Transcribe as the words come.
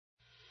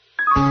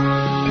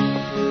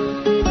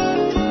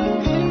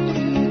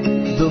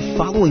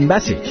following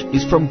message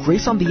is from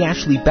Grace on the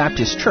Ashley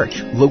Baptist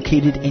Church,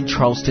 located in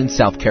Charleston,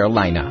 South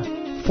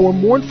Carolina. For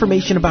more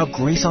information about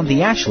Grace on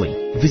the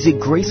Ashley, visit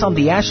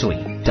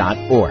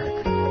graceontheashley.org.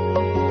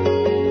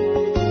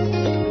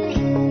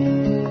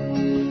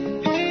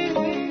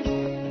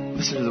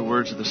 Listen to the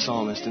words of the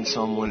psalmist in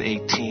Psalm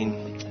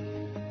 118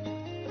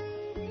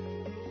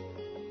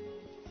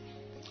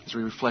 as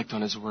we reflect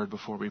on his word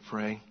before we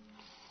pray.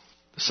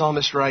 The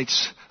psalmist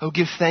writes, "Oh,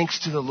 give thanks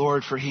to the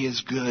Lord, for he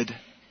is good.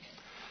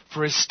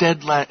 For his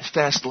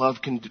steadfast love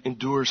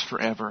endures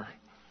forever.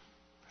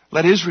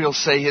 Let Israel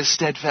say his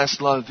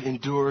steadfast love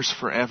endures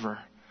forever.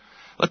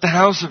 Let the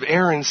house of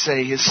Aaron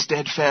say his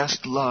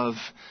steadfast love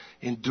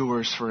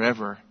endures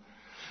forever.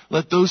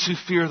 Let those who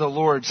fear the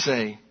Lord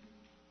say,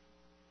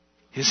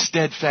 his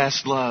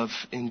steadfast love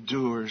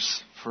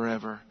endures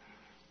forever.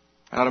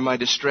 Out of my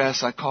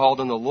distress I called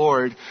on the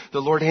Lord. The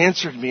Lord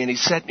answered me and he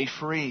set me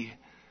free.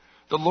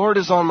 The Lord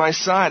is on my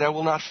side. I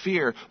will not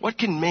fear. What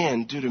can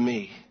man do to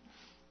me?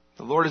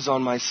 The Lord is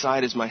on my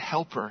side as my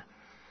helper.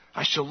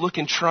 I shall look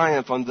in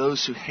triumph on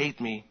those who hate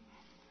me.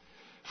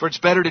 For it's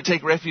better to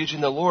take refuge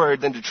in the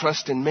Lord than to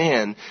trust in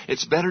man.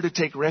 It's better to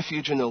take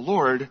refuge in the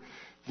Lord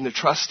than to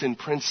trust in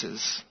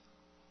princes.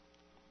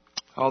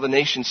 All the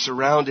nations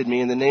surrounded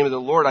me. In the name of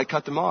the Lord, I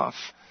cut them off.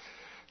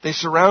 They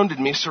surrounded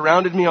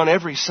me on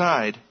every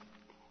side.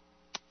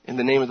 In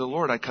the name of the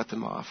Lord, I cut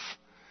them off.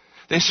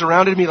 They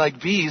surrounded me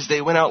like bees.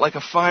 They went out like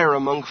a fire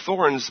among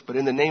thorns. But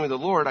in the name of the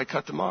Lord, I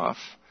cut them off.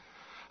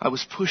 I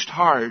was pushed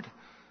hard,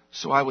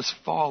 so I was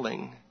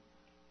falling.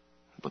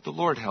 But the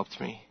Lord helped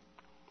me.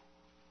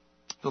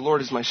 The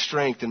Lord is my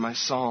strength and my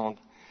song.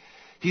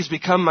 He's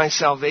become my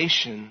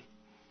salvation.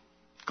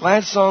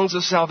 Glad songs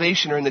of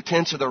salvation are in the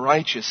tents of the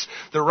righteous.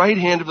 The right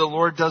hand of the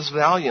Lord does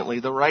valiantly.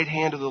 The right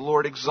hand of the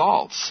Lord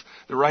exalts.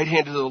 The right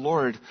hand of the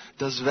Lord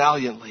does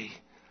valiantly.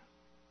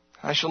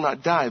 I shall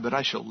not die, but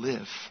I shall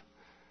live.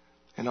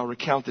 And I'll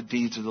recount the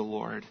deeds of the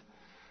Lord.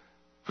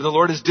 For the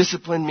Lord has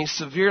disciplined me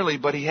severely,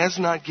 but he has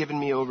not given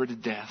me over to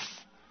death.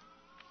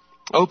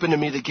 Open to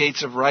me the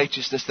gates of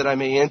righteousness, that I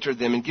may enter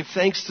them and give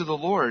thanks to the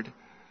Lord.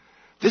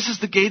 This is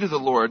the gate of the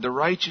Lord. The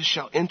righteous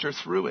shall enter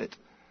through it.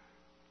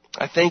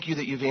 I thank you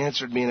that you've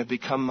answered me and have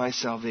become my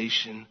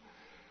salvation.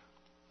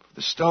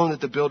 The stone that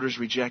the builders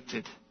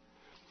rejected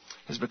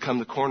has become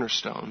the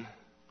cornerstone.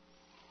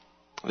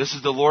 This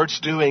is the Lord's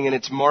doing, and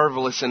it's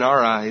marvelous in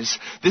our eyes.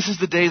 This is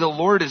the day the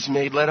Lord has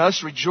made. Let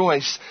us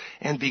rejoice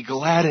and be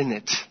glad in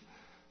it.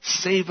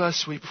 Save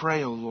us, we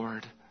pray, O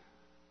Lord.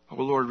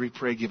 O Lord, we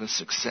pray, give us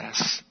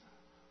success.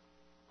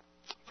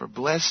 For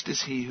blessed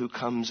is he who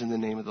comes in the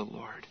name of the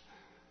Lord.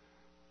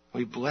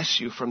 We bless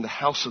you from the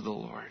house of the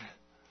Lord.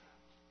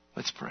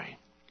 Let's pray.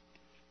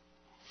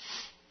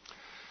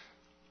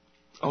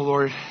 O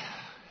Lord,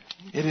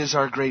 it is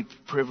our great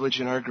privilege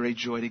and our great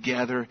joy to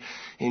gather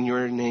in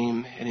your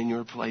name and in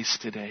your place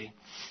today.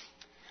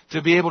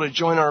 To be able to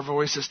join our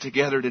voices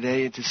together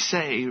today and to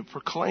say,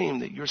 proclaim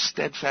that your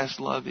steadfast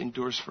love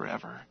endures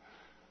forever.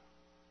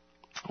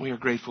 We are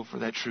grateful for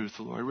that truth,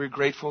 Lord. We're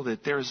grateful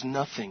that there is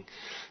nothing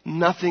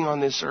on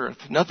this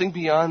earth, nothing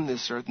beyond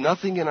this earth,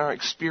 nothing in our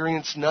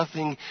experience,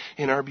 nothing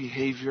in our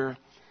behavior,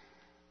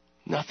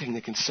 nothing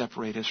that can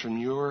separate us from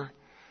your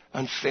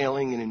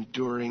unfailing and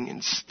enduring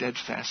and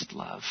steadfast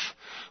love.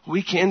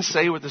 We can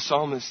say with the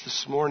psalmist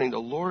this morning, the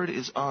Lord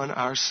is on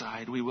our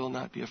side. We will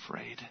not be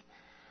afraid.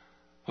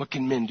 What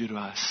can men do to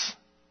us?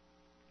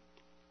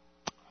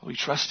 We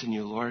trust in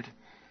you, Lord.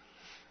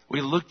 We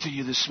look to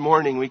you this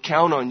morning. We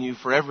count on you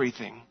for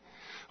everything.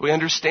 We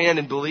understand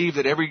and believe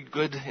that every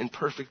good and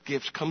perfect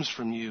gift comes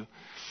from you.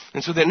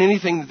 And so then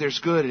anything that there's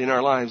good in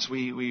our lives,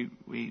 we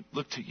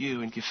look to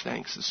you and give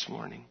thanks this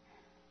morning.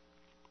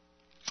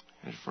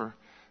 And for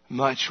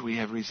much we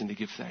have reason to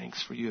give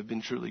thanks, for you have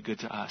been truly good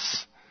to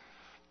us.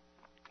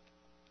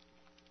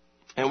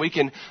 And we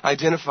can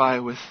identify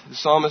with the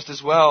psalmist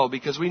as well,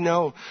 because we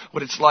know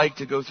what it's like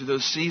to go through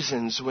those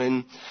seasons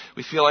when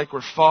we feel like we're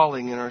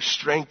falling and our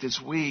strength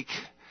is weak.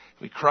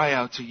 We cry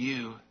out to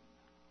you.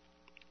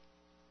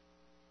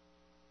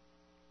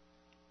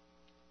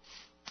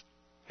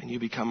 And you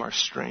become our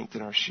strength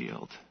and our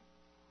shield.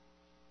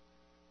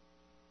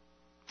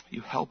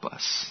 You help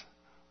us.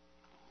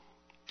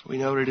 We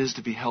know what it is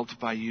to be helped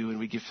by you, and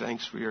we give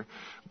thanks for your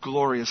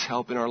glorious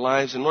help in our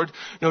lives. And Lord,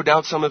 no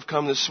doubt some have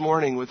come this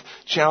morning with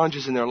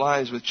challenges in their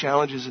lives, with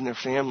challenges in their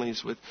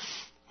families, with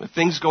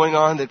things going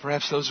on that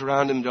perhaps those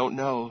around them don't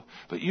know.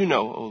 But you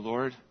know, O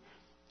Lord,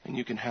 and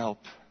you can help.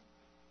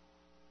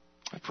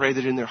 I pray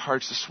that in their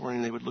hearts this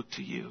morning they would look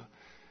to you.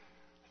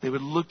 They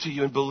would look to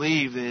you and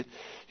believe that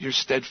your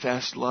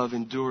steadfast love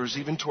endures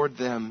even toward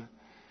them.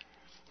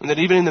 And that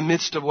even in the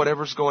midst of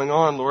whatever's going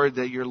on, Lord,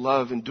 that your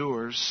love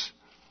endures.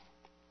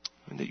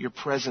 And that you're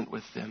present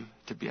with them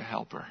to be a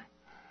helper.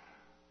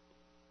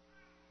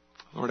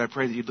 Lord, I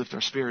pray that you'd lift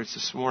our spirits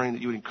this morning,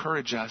 that you would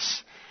encourage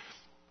us.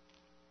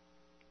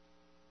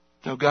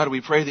 Oh God,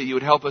 we pray that you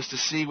would help us to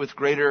see with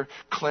greater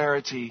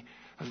clarity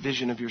a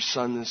vision of your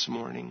Son this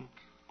morning.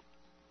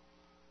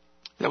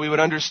 that we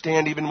would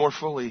understand even more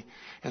fully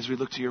as we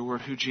look to your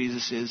word who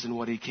Jesus is and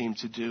what he came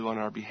to do on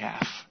our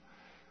behalf.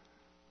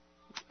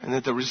 And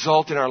that the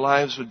result in our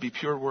lives would be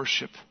pure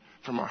worship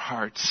from our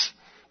hearts,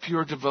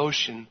 pure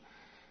devotion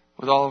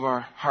with all of our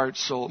heart,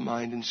 soul,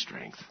 mind, and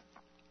strength.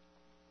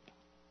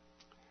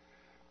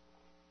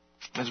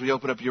 As we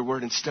open up your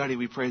word and study,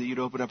 we pray that you'd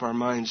open up our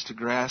minds to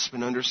grasp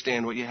and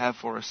understand what you have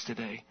for us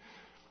today.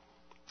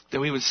 That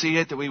we would see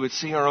it, that we would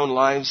see our own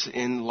lives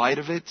in light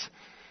of it,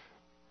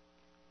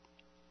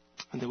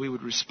 and that we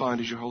would respond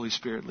as your Holy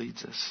Spirit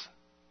leads us.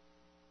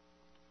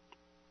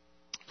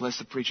 Bless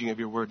the preaching of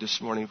your word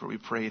this morning, for we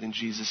pray it in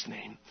Jesus'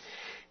 name.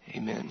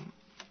 Amen.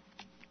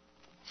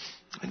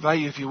 I invite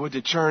you, if you would,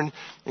 to turn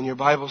in your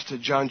Bibles to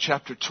John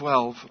chapter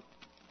 12.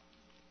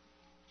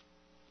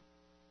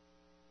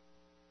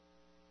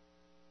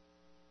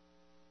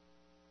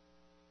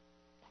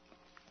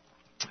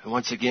 And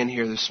once again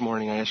here this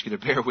morning, I ask you to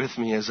bear with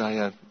me as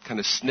I kind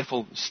of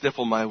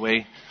sniffle my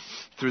way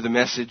through the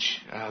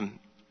message.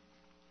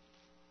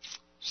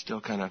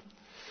 Still kind of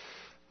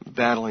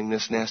battling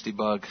this nasty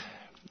bug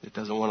that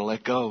doesn't want to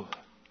let go.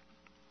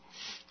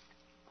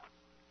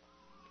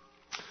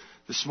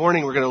 This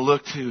morning we're going to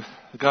look to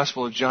the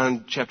Gospel of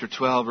John chapter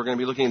 12. We're going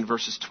to be looking at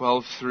verses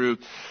 12 through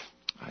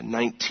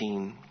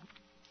 19.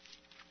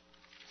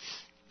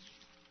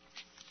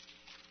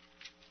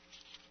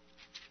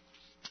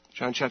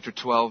 John chapter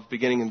 12,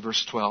 beginning in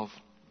verse 12.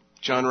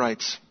 John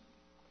writes,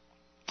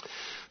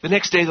 "The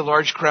next day the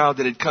large crowd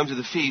that had come to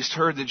the feast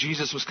heard that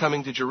Jesus was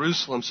coming to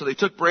Jerusalem. So they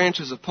took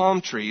branches of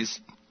palm trees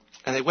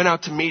and they went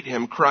out to meet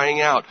him, crying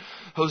out,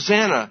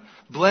 'Hosanna!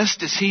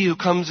 Blessed is he who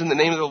comes in the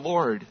name of the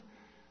Lord,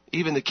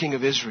 even the King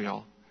of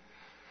Israel.'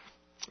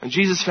 And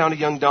Jesus found a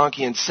young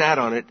donkey and sat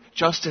on it,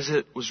 just as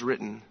it was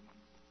written,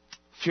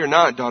 'Fear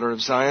not, daughter of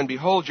Zion.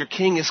 Behold, your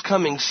king is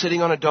coming,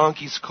 sitting on a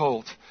donkey's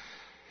colt.'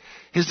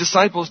 His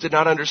disciples did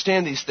not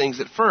understand these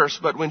things at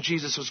first, but when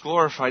Jesus was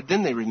glorified,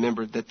 then they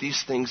remembered that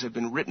these things had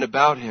been written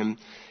about him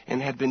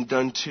and had been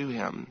done to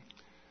him.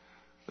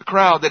 The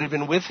crowd that had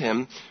been with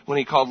him when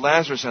he called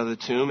Lazarus out of the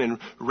tomb and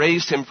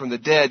raised him from the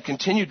dead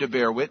continued to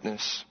bear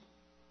witness.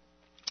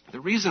 The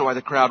reason why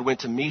the crowd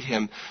went to meet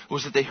him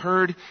was that they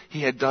heard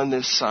he had done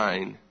this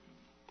sign.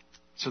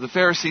 So the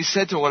Pharisees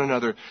said to one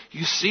another,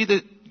 'You see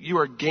that you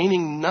are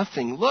gaining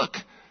nothing. Look,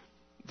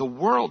 the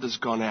world has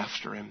gone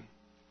after him.'"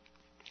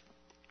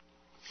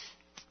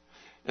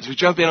 As we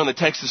jump in on the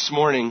text this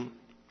morning,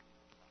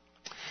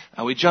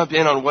 we jump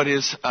in on what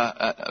is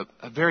a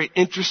very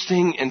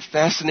interesting and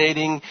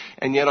fascinating,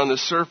 and yet on the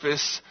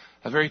surface,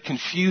 a very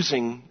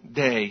confusing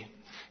day,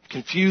 a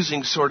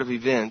confusing sort of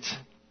event,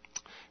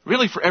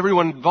 really for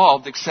everyone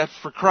involved except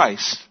for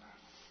Christ.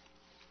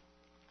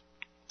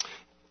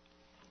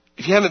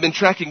 If you haven't been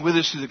tracking with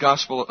us through the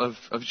Gospel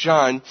of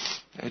John,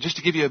 just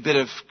to give you a bit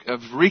of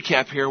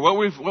recap here, what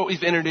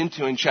we've entered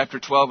into in chapter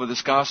 12 of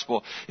this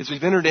Gospel is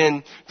we've entered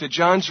into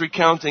John's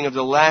recounting of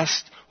the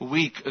last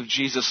week of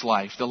Jesus'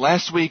 life, the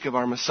last week of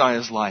our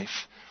Messiah's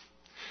life.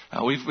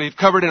 We've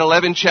covered in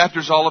 11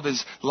 chapters all of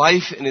his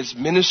life and his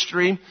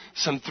ministry,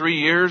 some 3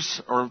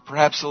 years or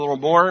perhaps a little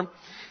more.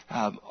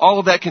 All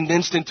of that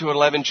condensed into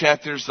 11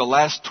 chapters. The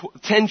last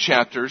 10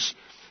 chapters,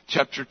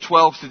 chapter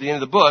 12 to the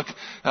end of the book,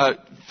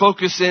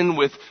 focus in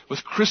with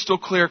crystal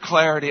clear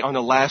clarity on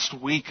the last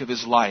week of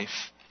his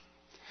life.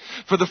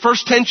 For the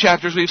first 10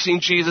 chapters, we've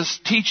seen Jesus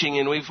teaching,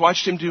 and we've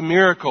watched him do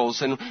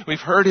miracles, and we've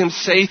heard him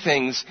say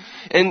things.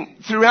 And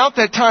throughout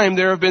that time,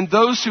 there have been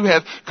those who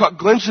have caught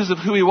glimpses of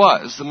who he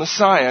was, the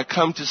Messiah,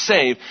 come to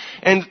save.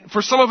 And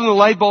for some of them, the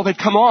light bulb had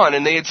come on,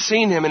 and they had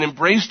seen him and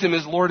embraced him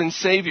as Lord and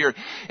Savior.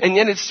 And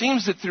yet it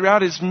seems that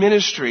throughout his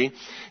ministry,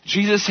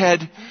 Jesus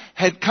had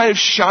kind of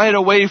shied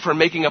away from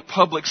making a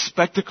public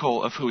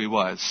spectacle of who he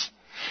was.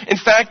 In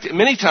fact,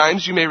 many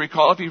times, you may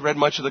recall if you've read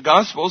much of the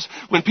Gospels,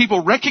 when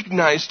people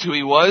recognized who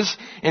he was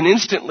and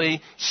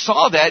instantly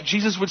saw that,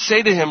 Jesus would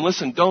say to him,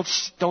 "Listen, don't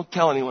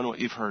tell anyone what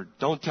you've heard.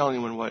 Don't tell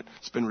anyone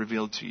what's been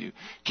revealed to you.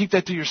 Keep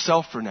that to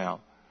yourself for now."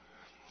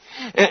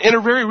 In a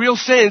very real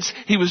sense,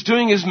 he was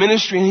doing his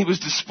ministry and he was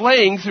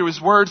displaying through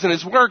his words and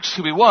his works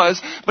who he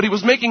was, but he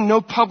was making no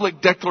public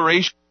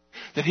declaration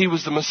that he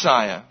was the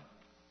Messiah.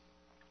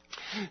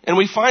 And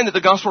we find that the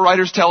gospel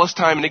writers tell us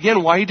time and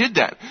again why he did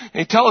that.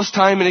 They tell us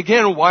time and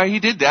again why he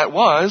did that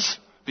was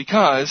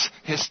because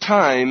his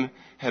time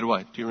had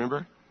what? Do you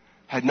remember?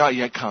 Had not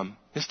yet come.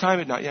 His time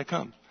had not yet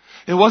come.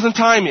 It wasn't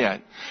time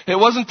yet. It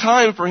wasn't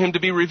time for him to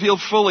be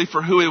revealed fully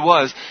for who he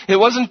was. It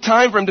wasn't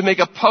time for him to make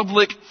a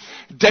public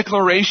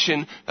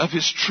declaration of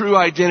his true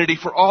identity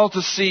for all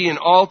to see and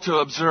all to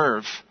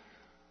observe.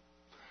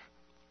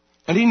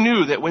 And he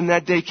knew that when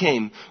that day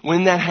came,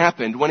 when that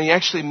happened, when he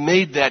actually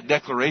made that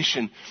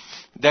declaration,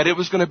 that it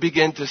was going to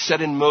begin to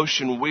set in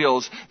motion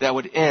wheels that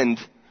would end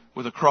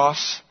with a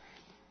cross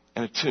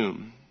and a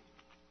tomb.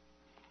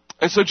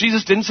 And so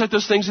Jesus didn't set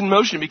those things in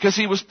motion because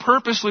he was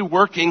purposely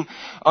working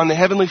on the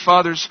Heavenly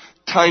Father's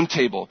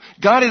timetable.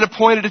 God had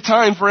appointed a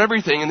time for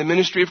everything in the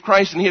ministry of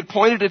Christ, and he had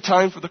appointed a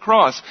time for the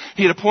cross.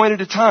 He had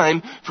appointed a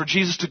time for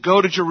Jesus to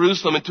go to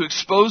Jerusalem and to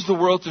expose the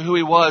world to who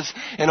he was,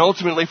 and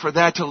ultimately for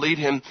that to lead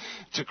him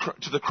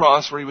to the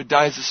cross where he would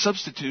die as a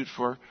substitute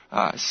for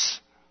us.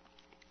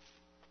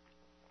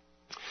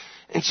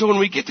 And so when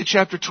we get to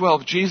chapter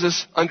 12,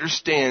 Jesus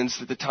understands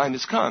that the time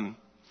has come.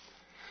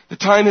 The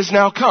time has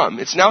now come.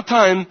 It's now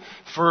time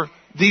for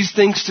these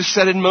things to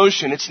set in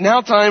motion. It's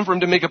now time for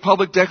him to make a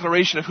public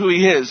declaration of who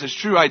he is, his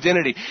true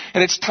identity.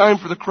 And it's time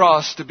for the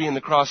cross to be in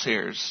the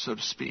crosshairs, so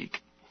to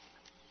speak.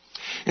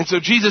 And so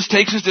Jesus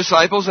takes his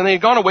disciples, and they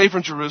had gone away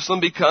from Jerusalem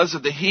because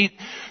of the heat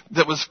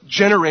that was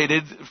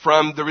generated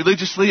from the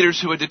religious leaders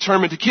who had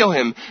determined to kill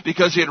him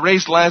because he had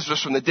raised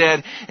Lazarus from the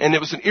dead, and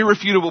it was an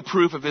irrefutable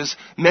proof of his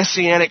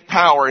messianic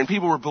power, and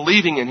people were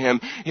believing in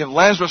him. You have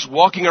Lazarus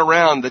walking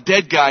around, the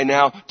dead guy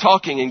now,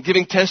 talking and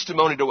giving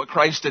testimony to what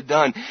Christ had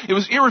done. It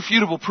was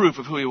irrefutable proof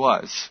of who he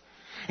was.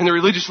 And the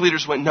religious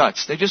leaders went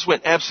nuts. They just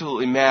went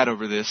absolutely mad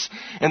over this.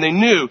 And they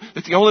knew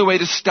that the only way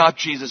to stop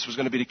Jesus was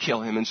going to be to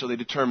kill him. And so they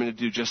determined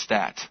to do just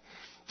that,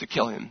 to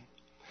kill him.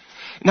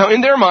 Now,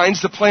 in their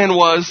minds, the plan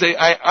was,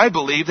 I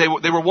believe, they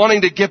were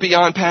wanting to get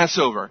beyond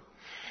Passover.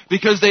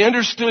 Because they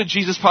understood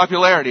Jesus'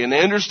 popularity, and they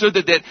understood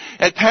that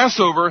at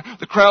Passover,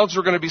 the crowds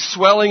were going to be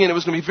swelling, and it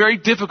was going to be very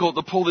difficult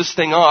to pull this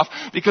thing off,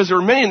 because there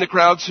were many in the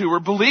crowds who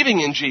were believing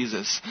in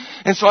Jesus.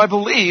 And so I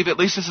believe, at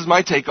least this is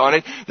my take on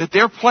it, that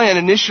their plan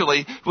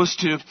initially was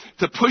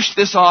to push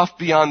this off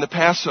beyond the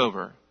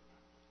Passover.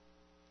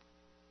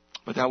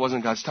 But that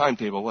wasn't God's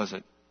timetable, was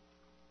it?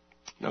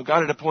 No, God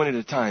had appointed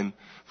a time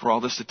for all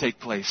this to take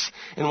place.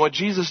 And what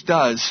Jesus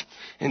does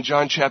in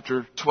John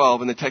chapter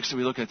 12, in the text that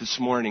we look at this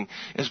morning,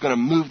 is going to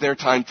move their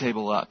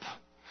timetable up.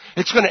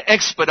 It's going to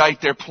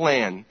expedite their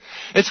plan.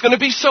 It's going to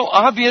be so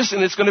obvious,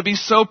 and it's going to be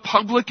so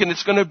public, and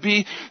it's going to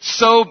be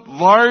so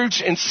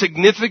large and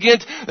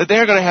significant that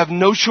they're going to have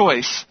no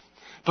choice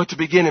but to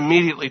begin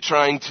immediately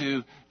trying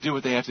to do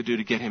what they have to do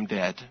to get him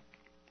dead.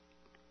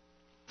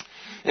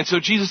 And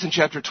so Jesus in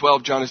chapter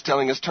 12, John is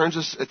telling us, turns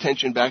his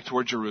attention back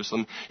toward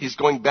Jerusalem. He's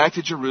going back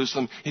to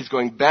Jerusalem. He's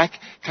going back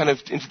kind of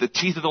into the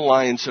teeth of the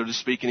lion, so to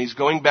speak. And he's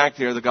going back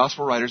there, the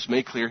gospel writers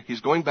make clear,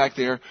 he's going back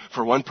there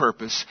for one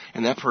purpose.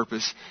 And that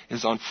purpose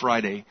is on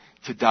Friday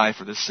to die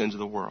for the sins of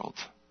the world.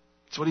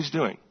 That's what he's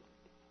doing.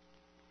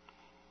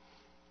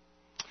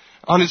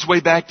 On his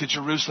way back to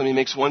Jerusalem, he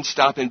makes one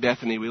stop in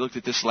Bethany. We looked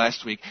at this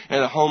last week.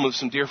 At the home of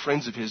some dear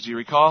friends of his. Do you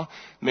recall?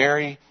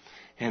 Mary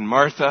and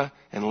Martha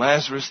and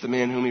Lazarus, the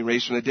man whom he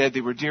raised from the dead.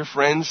 They were dear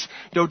friends.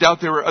 No doubt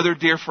there were other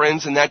dear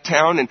friends in that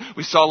town. And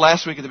we saw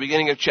last week at the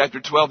beginning of chapter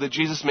 12 that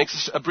Jesus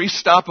makes a brief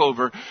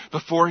stopover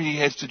before he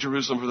heads to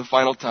Jerusalem for the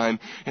final time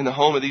in the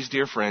home of these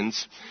dear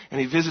friends. And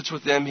he visits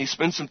with them. He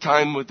spends some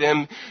time with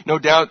them. No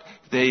doubt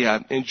they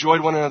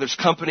enjoyed one another's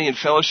company and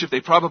fellowship.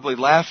 They probably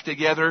laughed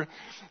together.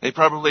 They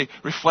probably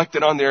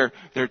reflected on their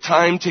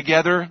time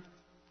together.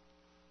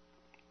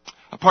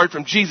 Apart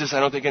from Jesus, I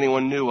don't think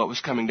anyone knew what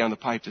was coming down the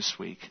pipe this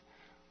week.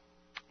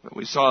 But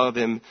we saw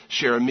them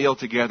share a meal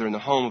together in the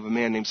home of a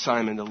man named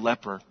Simon the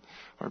leper.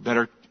 Or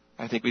better,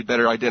 I think we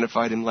better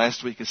identified him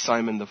last week as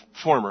Simon the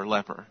former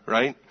leper,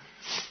 right?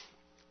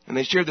 And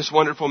they shared this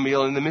wonderful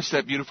meal. In the midst of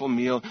that beautiful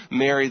meal,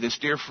 Mary, this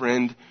dear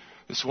friend,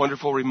 this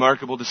wonderful,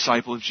 remarkable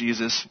disciple of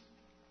Jesus,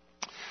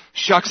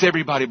 shocks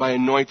everybody by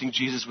anointing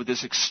Jesus with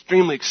this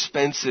extremely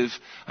expensive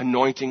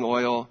anointing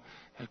oil.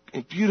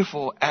 A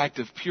beautiful act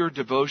of pure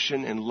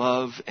devotion and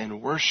love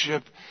and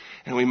worship.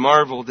 And we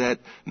marveled at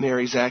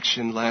Mary's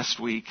action last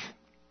week.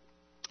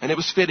 And it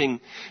was fitting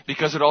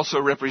because it also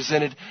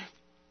represented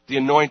the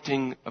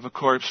anointing of a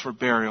corpse for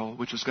burial,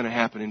 which was going to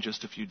happen in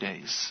just a few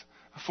days.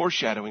 A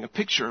foreshadowing, a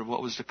picture of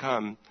what was to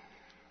come.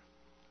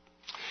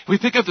 We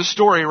pick up the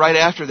story right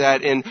after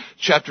that in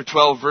chapter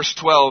 12, verse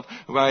 12,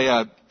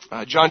 by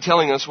John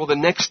telling us, well, the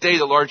next day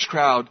the large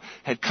crowd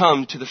had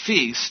come to the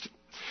feast.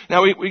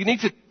 Now, we need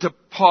to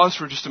pause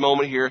for just a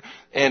moment here,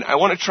 and I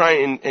want to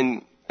try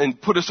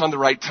and put us on the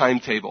right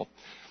timetable.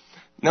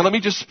 Now, let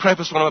me just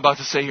preface what I'm about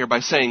to say here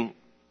by saying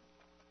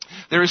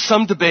there is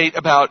some debate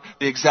about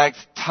the exact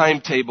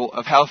timetable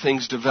of how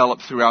things develop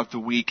throughout the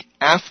week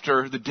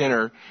after the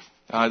dinner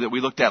that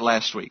we looked at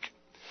last week.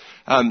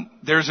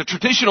 There's a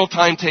traditional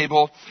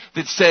timetable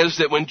that says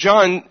that when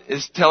John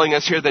is telling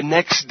us here the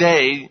next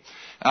day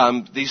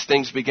these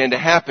things began to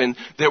happen,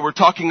 that we're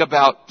talking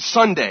about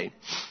Sunday.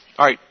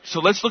 All right, so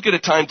let's look at a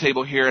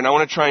timetable here, and I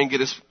want to try and get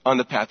us on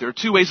the path. There are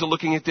two ways of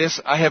looking at this.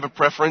 I have a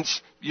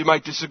preference. You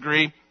might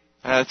disagree.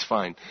 That's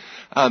fine.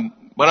 But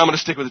I'm going to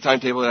stick with the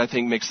timetable that I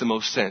think makes the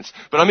most sense.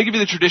 But I'm going to give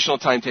you the traditional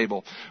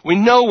timetable. We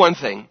know one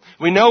thing.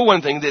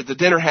 That the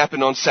dinner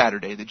happened on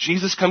Saturday, that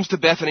Jesus comes to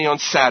Bethany on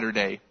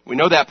Saturday. We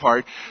know that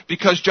part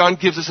because John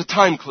gives us a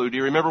time clue. Do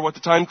you remember what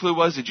the time clue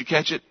was? Did you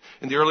catch it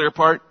in the earlier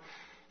part?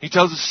 He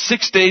tells us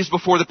 6 days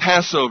before the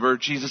Passover,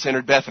 Jesus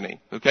entered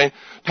Bethany. Okay?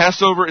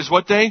 Passover is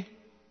what day?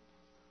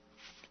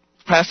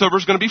 Passover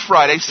is going to be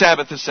Friday.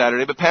 Sabbath is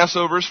Saturday, but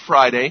Passover is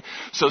Friday.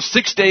 So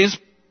 6 days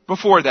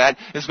before that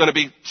is going to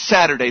be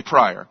Saturday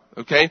prior.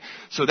 Okay?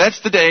 So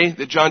that's the day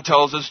that John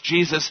tells us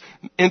Jesus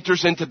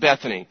enters into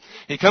Bethany.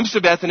 He comes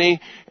to Bethany,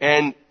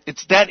 and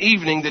it's that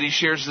evening that he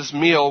shares this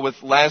meal with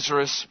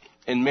Lazarus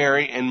and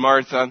Mary and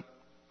Martha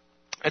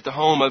at the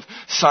home of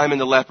Simon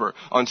the leper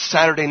on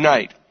Saturday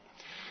night.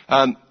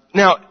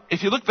 Now,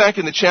 if you look back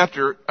in the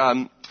chapter,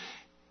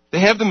 they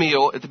have the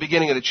meal at the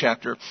beginning of the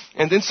chapter,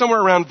 and then somewhere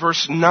around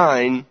verse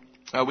 9,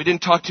 we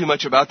didn't talk too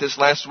much about this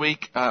last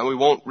week. We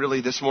won't really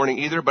this morning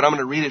either, but I'm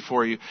going to read it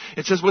for you.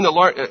 It says,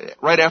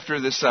 right after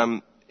this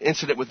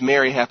incident with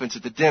Mary happens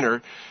at the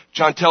dinner,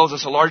 John tells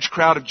us a large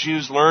crowd of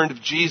Jews learned of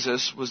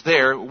Jesus was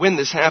there when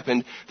this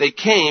happened. They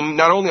came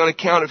not only on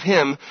account of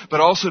him,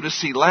 but also to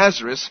see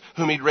Lazarus,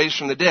 whom he'd raised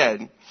from the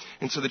dead.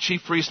 And so the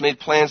chief priests made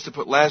plans to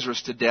put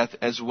Lazarus to death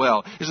as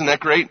well. Isn't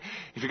that great?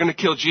 If you're going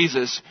to kill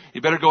Jesus,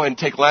 you better go ahead and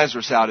take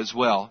Lazarus out as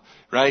well,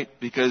 right?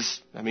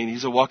 Because,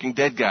 he's a walking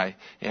dead guy.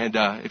 And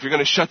if you're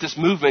going to shut this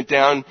movement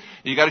down,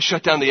 you got to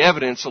shut down the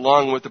evidence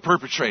along with the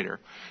perpetrator.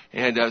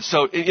 And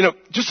so,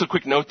 just a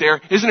quick note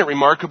there. Isn't it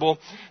remarkable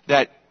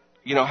that,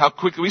 how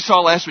quickly, we saw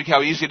last week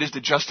how easy it is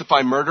to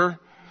justify murder?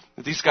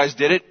 That these guys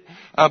did it.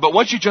 But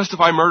once you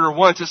justify murder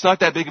once, it's not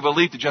that big of a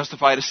leap to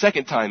justify it a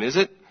second time, is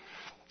it?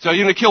 So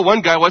you're going to kill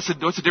one guy, what's the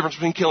difference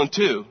between killing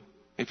two?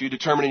 If you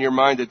determine in your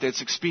mind that that's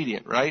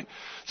expedient, right?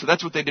 So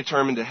that's what they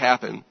determined to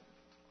happen.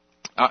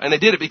 And they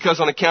did it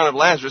because on account of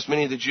Lazarus,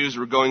 many of the Jews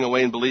were going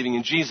away and believing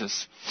in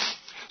Jesus.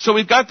 So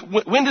we've got,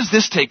 when does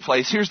this take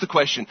place? Here's the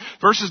question.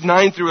 Verses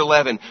 9 through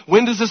 11.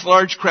 When does this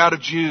large crowd of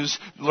Jews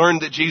learn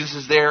that Jesus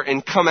is there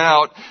and come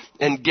out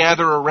and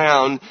gather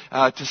around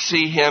to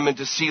see him and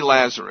to see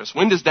Lazarus?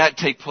 When does that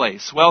take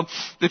place? Well,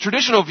 the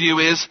traditional view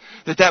is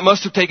that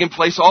must have taken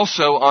place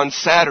also on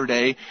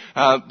Saturday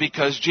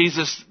because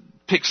Jesus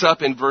picks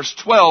up in verse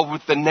 12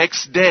 with the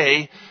next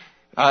day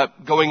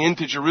going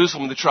into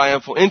Jerusalem, the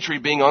triumphal entry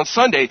being on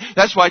Sunday.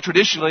 That's why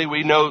traditionally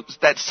we know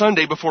that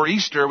Sunday before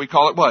Easter, we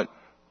call it what?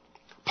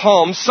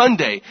 Palm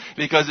Sunday,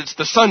 because it's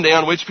the Sunday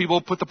on which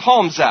people put the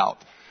palms out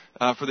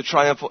for the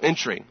triumphal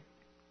entry.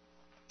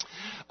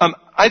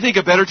 I think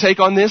a better take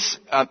on this,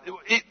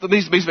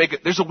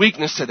 there's a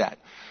weakness to that.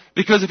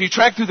 Because if you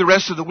track through the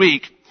rest of the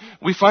week,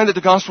 we find that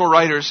the gospel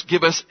writers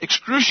give us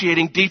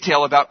excruciating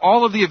detail about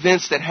all of the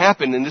events that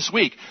happened in this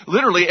week.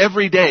 Literally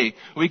every day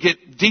we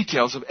get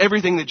details of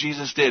everything that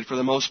Jesus did for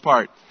the most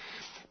part.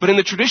 But in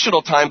the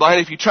traditional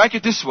timeline, if you track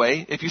it this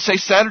way, if you say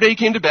Saturday he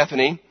came to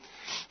Bethany,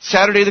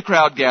 Saturday the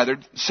crowd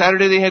gathered,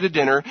 Saturday they had a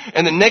dinner,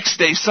 and the next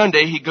day,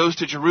 Sunday, he goes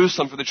to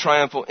Jerusalem for the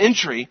triumphal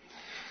entry.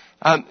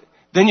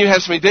 Then you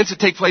have some events that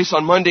take place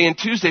on Monday and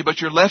Tuesday, but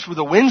you're left with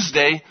a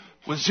Wednesday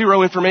with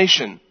zero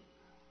information.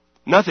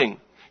 Nothing.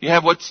 You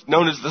have what's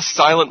known as the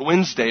Silent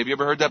Wednesday. Have you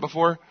ever heard that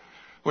before?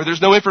 Where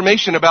there's no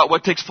information about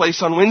what takes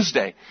place on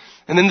Wednesday.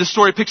 And then the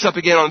story picks up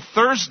again on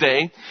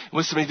Thursday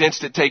with some events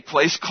that take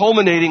place,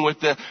 culminating with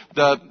the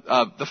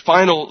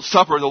final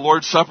supper, the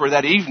Lord's Supper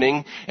that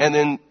evening, and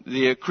then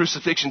the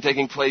crucifixion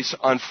taking place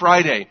on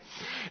Friday.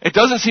 It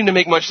doesn't seem to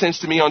make much sense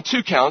to me on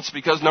two counts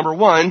because, number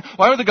one,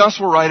 why would the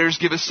gospel writers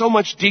give us so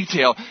much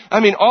detail?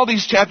 All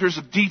these chapters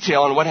of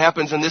detail on what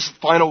happens in this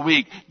final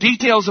week.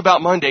 Details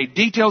about Monday,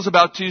 details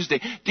about Tuesday,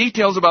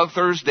 details about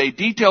Thursday,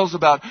 details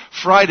about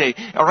Friday,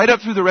 right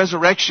up through the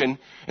resurrection,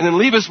 and then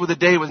leave us with a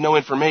day with no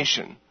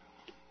information.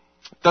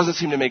 Doesn't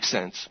seem to make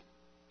sense.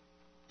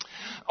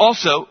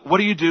 Also, what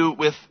do you do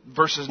with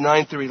verses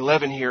 9 through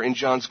 11 here in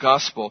John's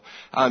Gospel?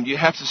 You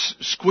have to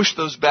squish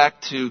those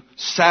back to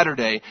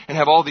Saturday and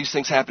have all these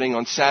things happening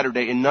on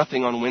Saturday and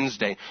nothing on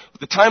Wednesday.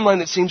 The timeline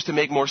that seems to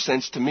make more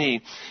sense to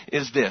me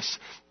is this.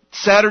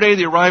 Saturday,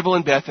 the arrival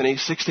in Bethany,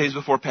 6 days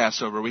before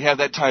Passover. We have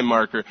that time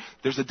marker.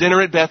 There's a dinner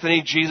at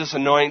Bethany. Jesus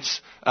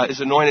is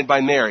anointed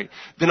by Mary.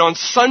 Then on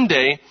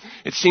Sunday,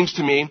 it seems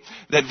to me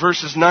that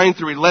verses 9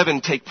 through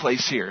 11 take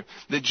place here.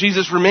 That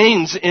Jesus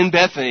remains in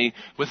Bethany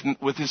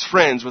with his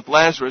friends, with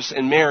Lazarus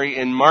and Mary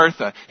and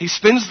Martha. He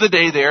spends the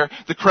day there.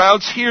 The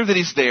crowds hear that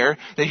he's there.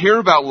 They hear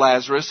about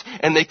Lazarus,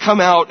 and they come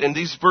out, and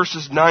these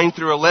verses 9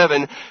 through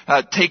 11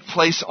 take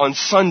place on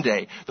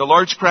Sunday. The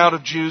large crowd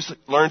of Jews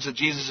learns that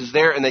Jesus is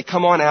there, and they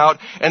come on out,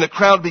 and the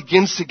crowd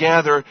begins to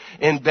gather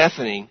in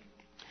Bethany.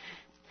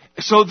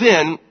 So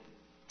then,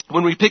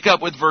 when we pick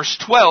up with verse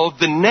 12,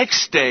 the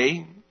next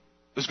day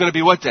is going to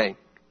be what day?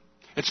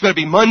 It's going to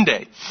be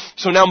Monday.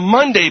 So now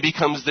Monday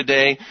becomes the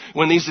day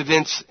when these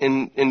events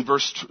in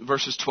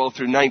verses 12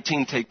 through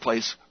 19 take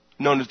place,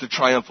 known as the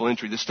triumphal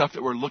entry, the stuff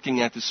that we're looking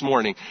at this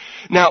morning.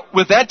 Now,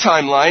 with that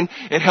timeline,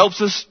 it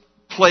helps us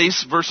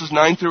place verses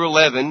 9 through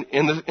 11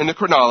 in the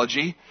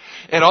chronology.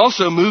 It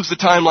also moves the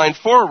timeline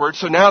forward,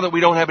 so now that we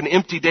don't have an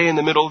empty day in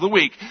the middle of the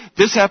week,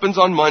 this happens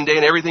on Monday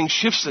and everything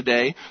shifts a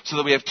day so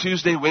that we have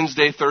Tuesday,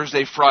 Wednesday,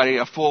 Thursday, Friday,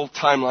 a full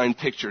timeline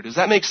picture. Does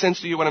that make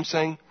sense to you, what I'm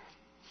saying?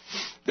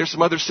 There's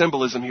some other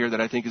symbolism here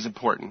that I think is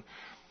important.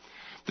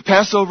 The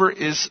Passover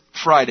is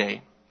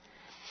Friday.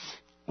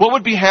 What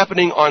would be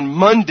happening on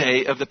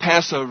Monday of the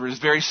Passover is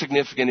very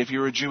significant if you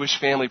were a Jewish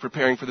family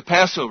preparing for the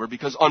Passover,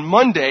 because on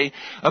Monday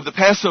of the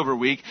Passover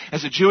week,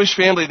 as a Jewish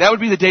family, that would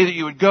be the day that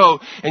you would go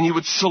and you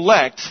would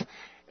select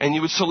And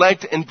you would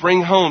select and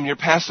bring home your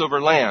Passover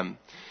lamb.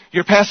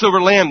 Your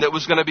Passover lamb that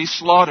was going to be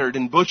slaughtered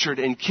and butchered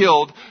and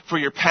killed for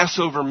your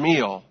Passover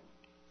meal.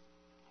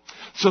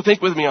 So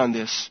think with me on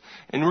this.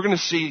 And we're going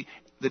to see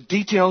the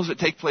details that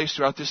take place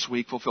throughout this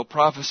week fulfill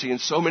prophecy in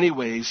so many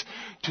ways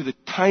to the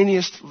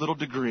tiniest little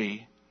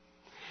degree.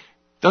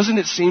 Doesn't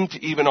it seem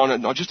to even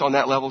just on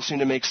that level seem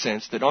to make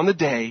sense that on the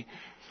day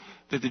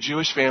that the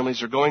Jewish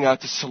families are going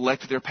out to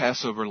select their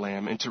Passover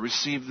lamb and to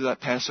receive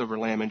that Passover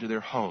lamb into their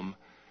home,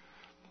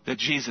 that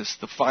Jesus,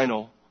 the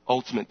final,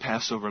 ultimate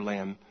Passover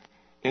lamb,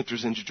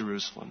 enters into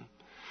Jerusalem.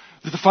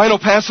 That the final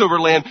Passover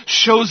lamb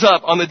shows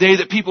up on the day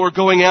that people are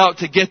going out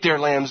to get their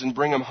lambs and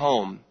bring them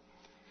home.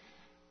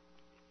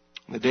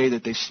 The day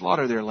that they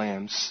slaughter their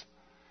lambs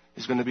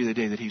is going to be the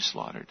day that He's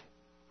slaughtered.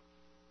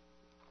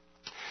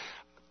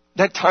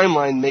 That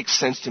timeline makes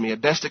sense to me.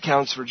 It best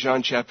accounts for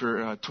John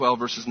chapter 12,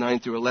 verses 9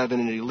 through 11,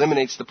 and it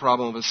eliminates the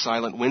problem of a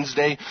silent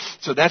Wednesday.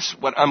 So that's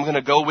what I'm going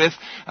to go with.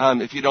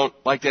 If you don't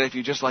like that, if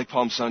you just like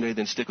Palm Sunday,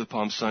 then stick with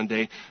Palm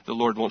Sunday. The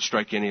Lord won't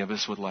strike any of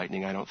us with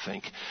lightning, I don't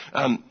think.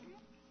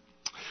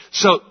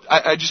 So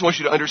I just want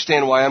you to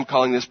understand why I'm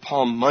calling this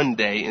Palm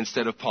Monday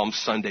instead of Palm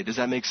Sunday. Does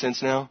that make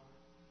sense now?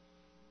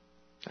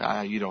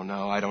 You don't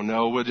know. I don't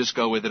know. We'll just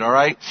go with it, all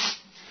right?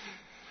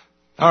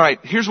 All right,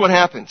 here's what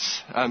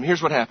happens.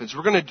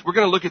 We're going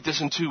to look at this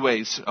in two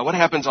ways. What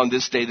happens on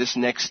this day, this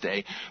next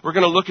day? We're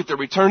going to look at the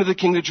return of the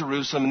King to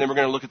Jerusalem, and then we're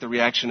going to look at the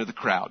reaction of the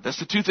crowd. That's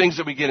the two things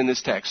that we get in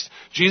this text.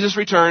 Jesus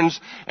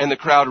returns, and the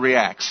crowd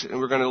reacts. And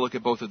we're going to look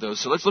at both of those.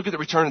 So let's look at the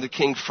return of the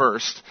King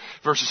first,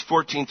 verses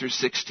 14 through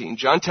 16.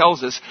 John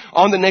tells us,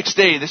 on the next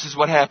day, this is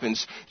what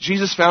happens.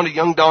 Jesus found a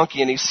young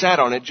donkey, and He sat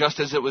on it, just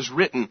as it was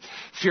written,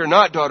 "Fear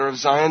not, daughter of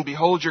Zion.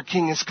 Behold, your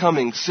King is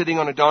coming, sitting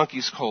on a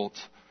donkey's colt."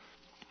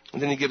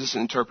 And then He gives us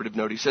an interpretive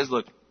note. He says,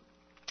 look,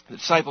 the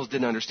disciples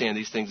didn't understand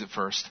these things at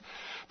first.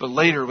 But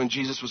later, when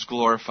Jesus was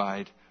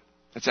glorified,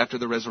 that's after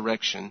the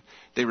resurrection,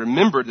 they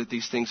remembered that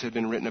these things had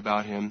been written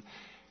about Him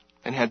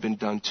and had been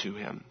done to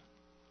Him.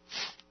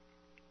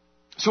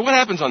 So what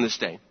happens on this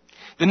day?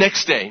 The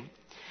next day,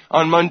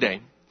 on Monday,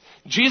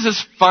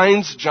 Jesus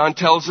finds, John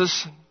tells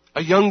us,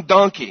 a young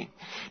donkey.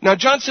 Now,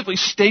 John simply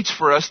states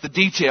for us the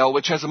detail,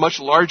 which has a much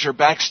larger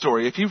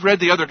backstory. If you've read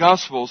the other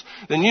Gospels,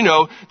 then you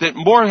know that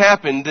more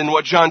happened than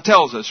what John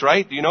tells us,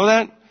 right? Do you know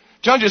that?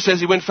 John just says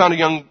he went and found a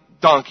young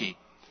donkey.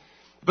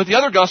 But the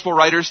other Gospel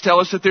writers tell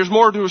us that there's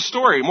more to the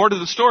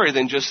story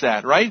than just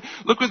that, right?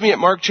 Look with me at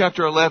Mark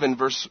chapter 11,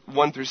 verse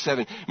 1 through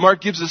 7.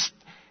 Mark gives us,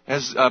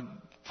 as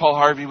Paul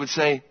Harvey would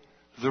say,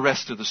 the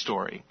rest of the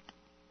story.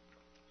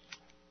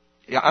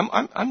 Yeah,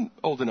 I'm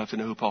old enough to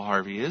know who Paul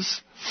Harvey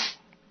is.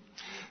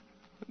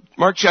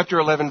 Mark chapter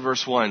 11,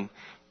 verse 1.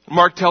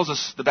 Mark tells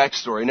us the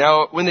backstory.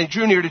 Now, when they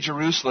drew near to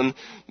Jerusalem,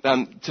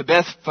 to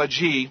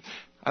Bethphage,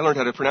 I learned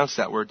how to pronounce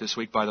that word this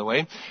week, by the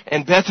way,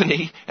 and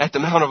Bethany at the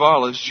Mount of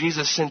Olives,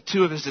 Jesus sent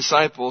two of His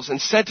disciples and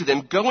said to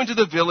them, "Go into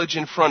the village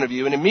in front of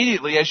you, and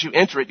immediately as you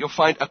enter it, you'll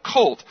find a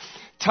colt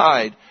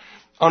tied,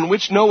 on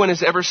which no one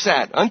has ever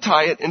sat.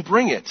 Untie it and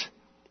bring it.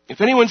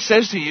 If anyone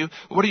says to you,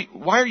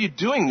 why are you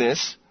doing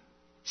this?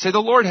 Say, the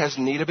Lord has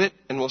need of it,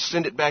 and we'll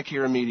send it back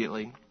here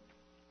immediately."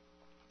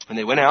 And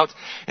they went out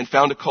and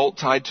found a colt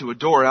tied to a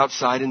door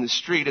outside in the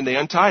street, and they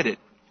untied it.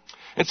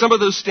 And some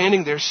of those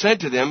standing there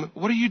said to them,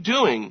 "What are you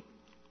doing?"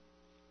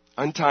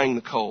 "Untying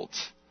the colt."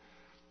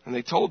 And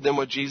they told them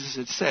what Jesus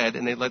had said,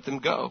 and they let them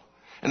go.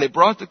 And they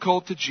brought the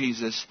colt to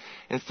Jesus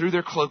and threw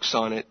their cloaks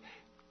on it,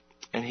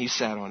 and He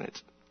sat on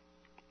it.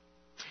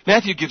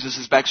 Matthew gives us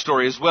his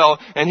backstory as well,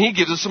 and he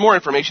gives us some more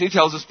information. He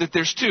tells us that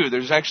there's two.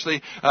 There's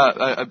actually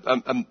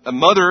a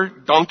mother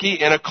donkey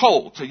and a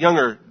colt, a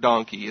younger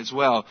donkey as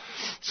well.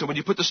 So when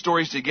you put the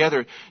stories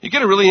together, you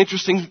get a really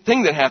interesting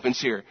thing that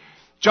happens here.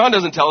 John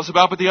doesn't tell us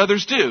about, but the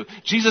others do.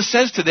 Jesus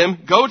says to them,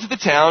 "Go to the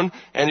town,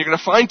 and you're going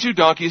to find two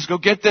donkeys. Go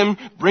get them,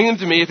 bring them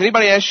to me. If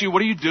anybody asks you,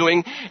 what are you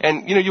doing?"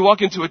 And, you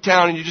walk into a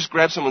town and you just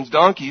grab someone's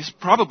donkeys,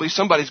 probably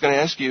somebody's going to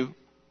ask you,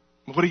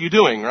 "What are you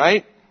doing?"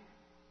 Right?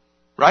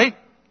 Right?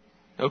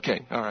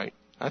 Okay, all right.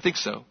 I think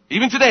so.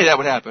 Even today that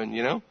would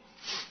happen,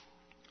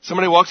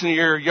 Somebody walks into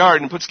your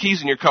yard and puts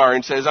keys in your car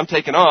and says, "I'm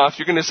taking off."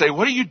 You're going to say,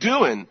 "What are you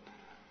doing?"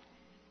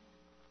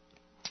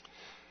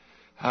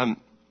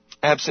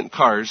 Absent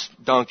cars,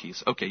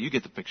 donkeys. Okay, you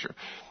get the picture.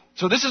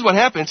 So this is what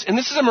happens, and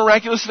this is a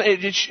miraculous,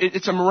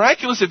 it's a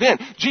miraculous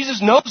event.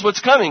 Jesus knows what's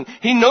coming.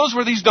 He knows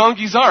where these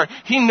donkeys are.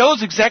 He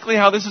knows exactly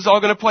how this is all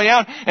going to play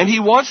out, and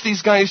He wants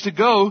these guys to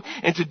go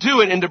and to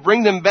do it and to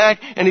bring them back,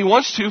 and He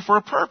wants to for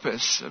a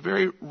purpose, a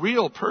very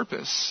real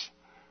purpose.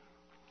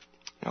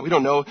 Now, we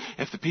don't know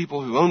if the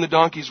people who own the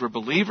donkeys were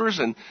believers,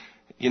 and,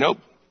 it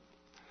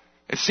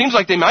seems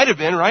like they might have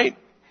been, right?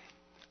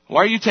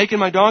 "Why are you taking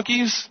my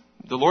donkeys?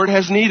 The Lord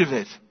has need of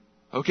it."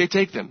 Okay,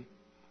 take them.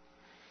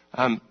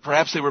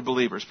 Perhaps they were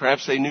believers.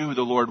 Perhaps they knew who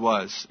the Lord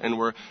was and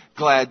were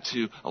glad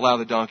to allow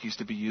the donkeys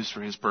to be used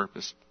for His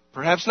purpose.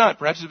 Perhaps not.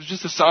 Perhaps it was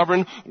just a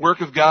sovereign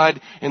work of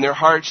God in their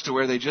hearts to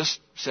where they just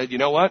said, "You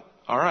know what?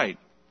 All right."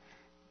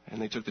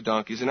 And they took the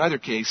donkeys. In either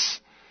case,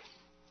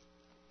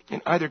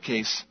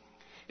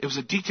 It was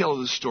a detail of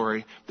the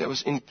story that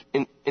was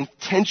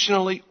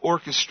intentionally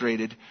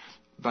orchestrated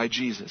by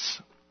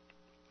Jesus.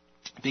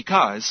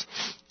 Because,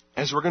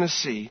 as we're going to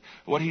see,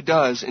 what he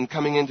does in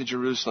coming into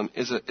Jerusalem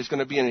is going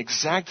to be an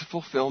exact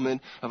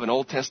fulfillment of an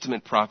Old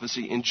Testament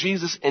prophecy, and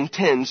Jesus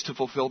intends to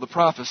fulfill the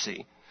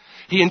prophecy.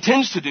 He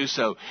intends to do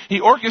so.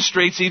 He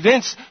orchestrates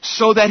events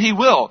so that he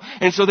will,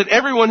 and so that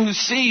everyone who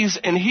sees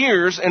and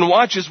hears and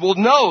watches will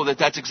know that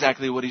that's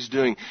exactly what he's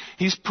doing.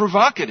 He's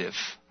provocative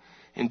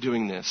in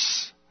doing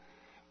this.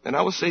 And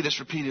I will say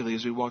this repeatedly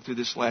as we walk through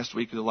this last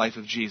week of the life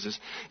of Jesus.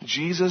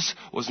 Jesus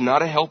was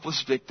not a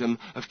helpless victim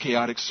of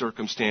chaotic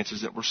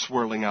circumstances that were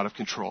swirling out of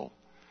control.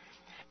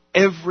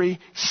 Every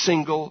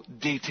single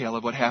detail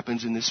of what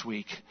happens in this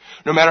week,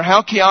 no matter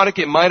how chaotic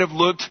it might have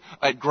looked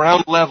at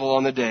ground level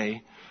on the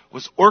day,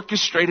 was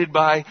orchestrated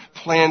by,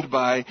 planned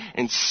by,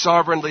 and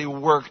sovereignly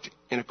worked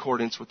in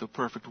accordance with the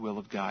perfect will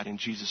of God. And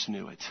Jesus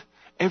knew it.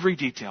 Every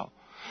detail.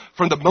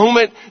 From the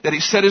moment that he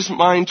set his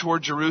mind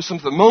toward Jerusalem,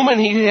 to the moment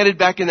he headed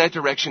back in that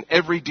direction,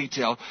 every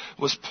detail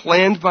was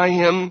planned by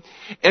him.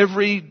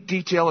 Every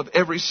detail of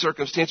every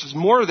circumstance was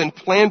more than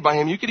planned by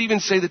him. You could even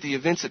say that the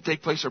events that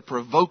take place are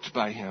provoked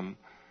by him.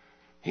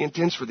 He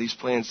intends for these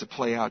plans to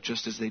play out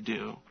just as they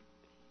do.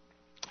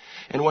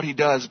 And what he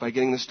does by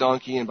getting this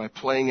donkey and by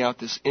playing out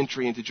this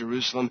entry into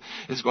Jerusalem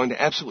is going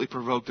to absolutely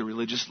provoke the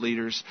religious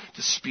leaders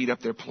to speed up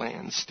their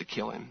plans to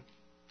kill him.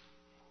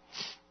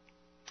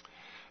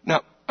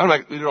 Now,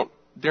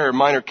 there are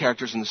minor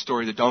characters in the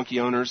story, the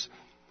donkey owners,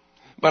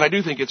 but I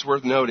do think it's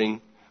worth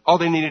noting, all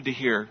they needed to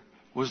hear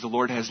was the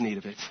Lord has need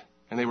of it,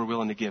 and they were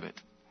willing to give it.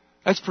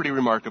 That's pretty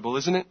remarkable,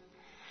 isn't it?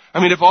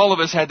 I mean, if all of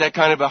us had that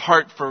kind of a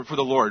heart for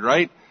the Lord,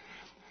 right?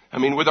 I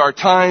mean, with our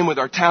time, with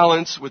our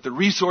talents, with the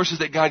resources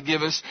that God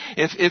give us,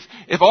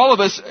 if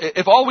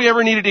all we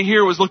ever needed to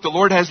hear was, look, the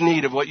Lord has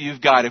need of what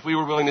you've got, if we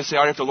were willing to say,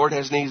 all right, if the Lord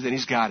has needs, then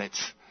he's got it.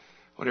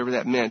 Whatever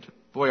that meant.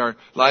 Boy, our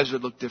lives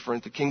would look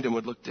different. The kingdom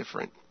would look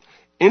different.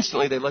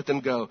 Instantly, they let them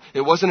go. It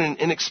wasn't an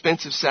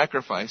inexpensive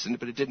sacrifice,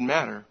 but it didn't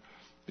matter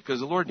because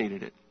the Lord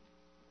needed it.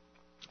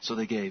 So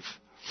they gave.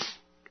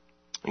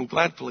 And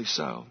gladfully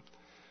so.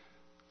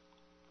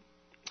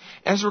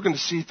 As we're going to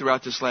see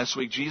throughout this last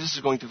week, Jesus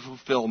is going to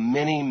fulfill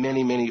many,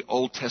 many, many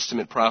Old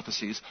Testament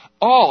prophecies.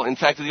 All, in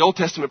fact, the Old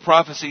Testament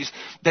prophecies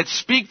that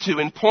speak to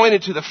and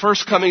pointed to the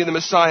first coming of the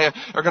Messiah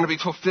are going to be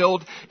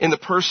fulfilled in the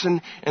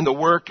person and the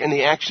work and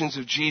the actions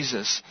of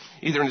Jesus,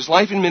 either in his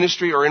life and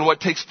ministry or in what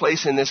takes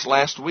place in this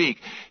last week.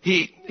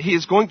 He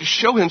is going to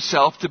show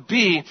himself to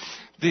be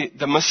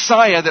the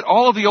Messiah that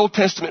all of the Old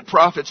Testament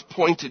prophets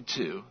pointed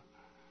to.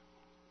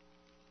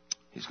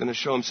 He's going to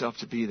show himself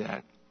to be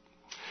that.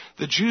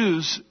 The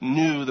Jews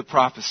knew the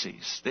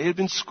prophecies. They had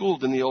been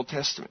schooled in the Old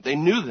Testament. They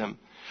knew them.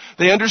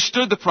 They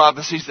understood the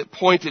prophecies that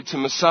pointed to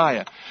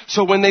Messiah.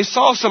 So when they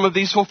saw some of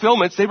these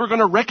fulfillments, they were going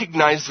to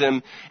recognize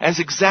them as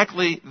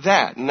exactly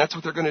that. And that's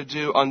what they're going to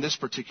do on this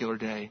particular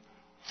day.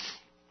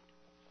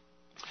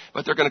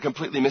 But they're going to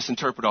completely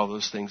misinterpret all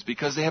those things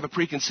because they have a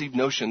preconceived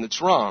notion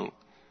that's wrong.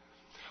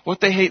 What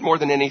they hate more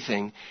than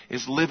anything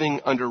is living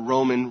under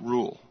Roman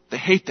rule. They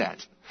hate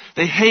that.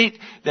 They hate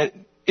that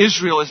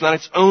Israel is not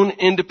its own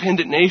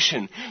independent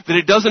nation, that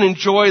it doesn't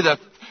enjoy the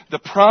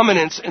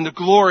prominence and the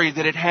glory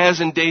that it has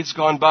in days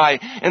gone by.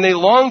 And they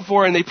long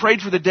for and they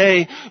prayed for the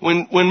day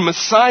when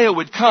Messiah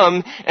would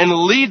come and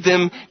lead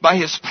them by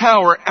his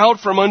power out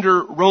from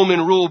under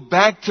Roman rule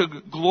back to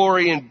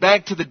glory and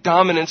back to the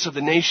dominance of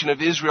the nation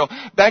of Israel,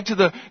 back to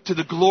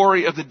the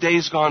glory of the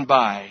days gone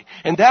by.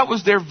 And that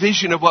was their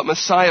vision of what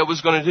Messiah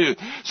was going to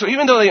do. So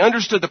even though they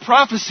understood the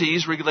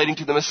prophecies relating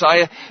to the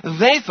Messiah,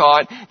 they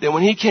thought that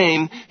when he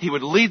came, he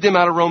would lead them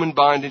out of Roman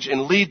bondage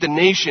and lead the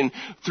nation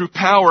through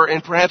power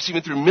and perhaps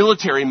even through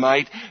military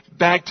might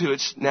back to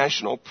its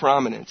national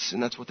prominence.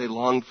 And that's what they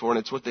longed for, and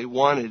it's what they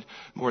wanted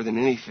more than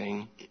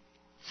anything.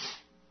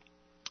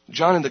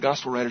 John and the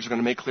gospel writers are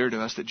going to make clear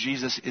to us that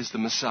Jesus is the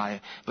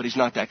Messiah, but he's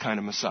not that kind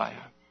of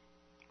Messiah.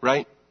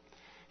 Right?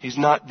 He's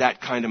not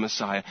that kind of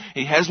Messiah.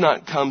 He has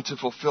not come to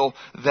fulfill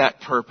that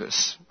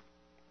purpose.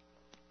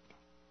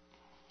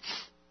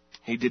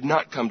 He did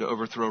not come to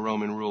overthrow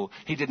Roman rule.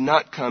 He did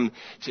not come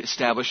to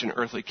establish an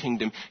earthly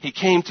kingdom. He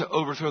came to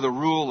overthrow the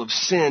rule of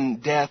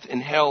sin, death,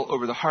 and hell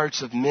over the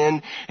hearts of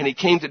men. And he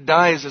came to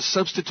die as a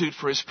substitute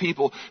for his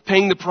people,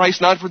 paying the price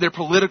not for their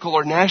political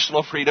or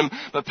national freedom,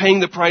 but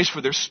paying the price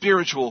for their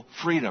spiritual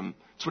freedom.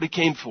 That's what he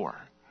came for.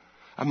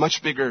 A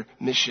much bigger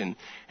mission.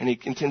 And he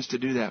intends to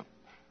do that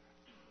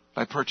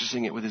by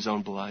purchasing it with his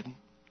own blood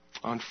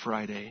on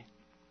Friday.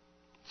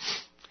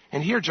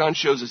 And here John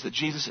shows us that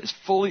Jesus is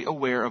fully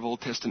aware of Old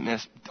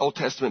Testament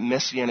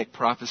messianic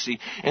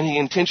prophecy, and he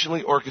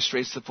intentionally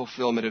orchestrates the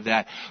fulfillment of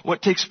that.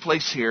 What takes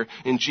place here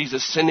in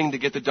Jesus sending to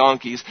get the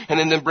donkeys, and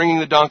in them bringing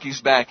the donkeys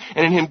back,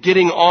 and in him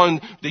getting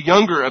on the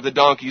younger of the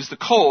donkeys, the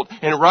colt,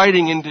 and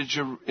riding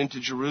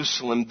into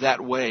Jerusalem that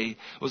way,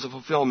 was a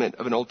fulfillment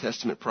of an Old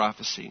Testament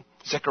prophecy.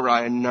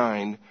 Zechariah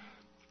 9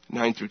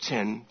 through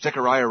 10.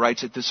 Zechariah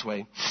writes it this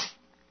way.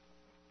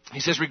 He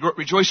says,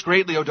 rejoice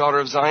greatly, O daughter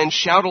of Zion.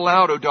 Shout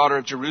aloud, O daughter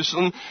of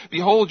Jerusalem.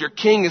 Behold, your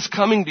king is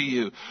coming to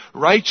you.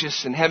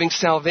 Righteous and having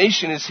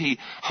salvation is he.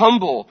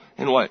 Humble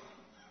and what?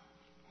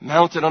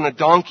 Mounted on a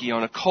donkey,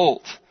 on a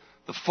colt,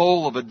 the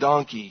foal of a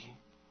donkey.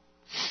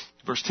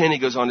 Verse 10, he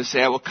goes on to say,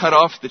 I will cut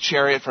off the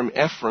chariot from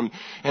Ephraim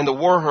and the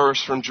war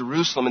horse from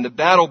Jerusalem, and the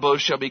battle bow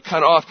shall be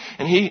cut off.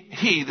 And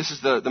he, this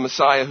is the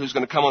Messiah who's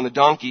going to come on the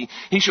donkey,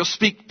 he shall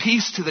speak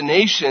peace to the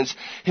nations.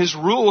 His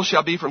rule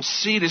shall be from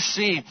sea to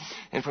sea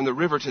and from the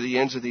river to the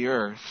ends of the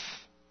earth.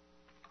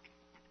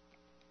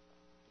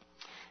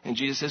 And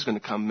Jesus is going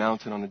to come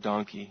mounted on a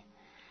donkey.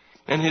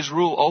 And his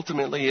rule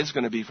ultimately is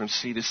going to be from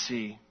sea to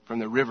sea, from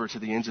the river to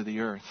the ends of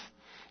the earth.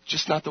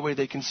 Just not the way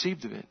they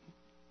conceived of it,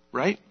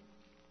 right?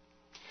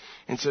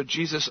 And so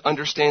Jesus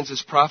understands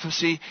this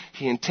prophecy.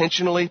 He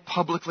intentionally,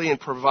 publicly, and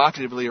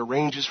provocatively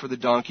arranges for the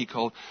donkey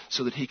colt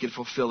so that he can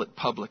fulfill it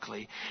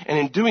publicly. And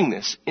in doing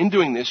this,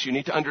 you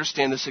need to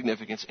understand the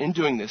significance. In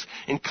doing this,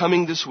 in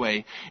coming this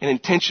way, and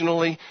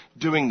intentionally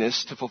doing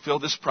this to fulfill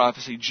this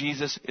prophecy,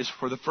 Jesus is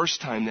for the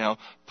first time now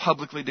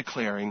publicly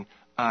declaring,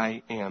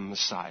 I am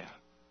Messiah.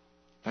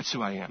 That's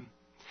who I am.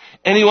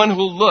 Anyone who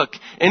will look,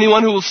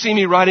 anyone who will see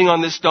me riding on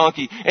this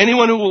donkey,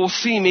 anyone who will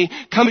see me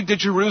coming to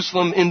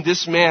Jerusalem in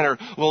this manner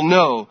will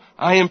know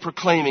I am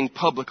proclaiming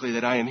publicly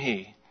that I am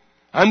He.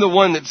 I'm the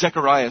one that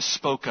Zechariah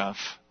spoke of.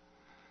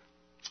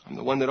 I'm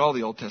the one that all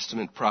the Old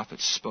Testament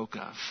prophets spoke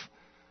of.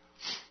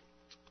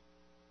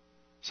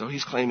 So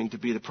he's claiming to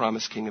be the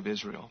promised King of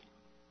Israel.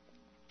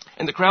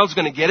 And the crowd's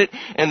going to get it,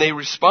 and they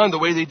respond the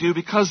way they do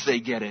because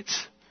they get it.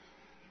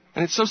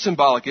 And it's so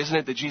symbolic, isn't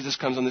it, that Jesus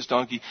comes on this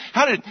donkey?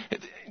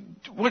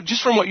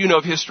 Just from what you know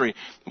of history,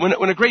 when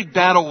a great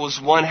battle was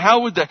won,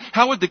 how would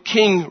the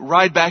king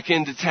ride back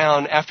into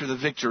town after the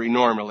victory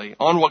normally?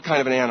 On what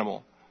kind of an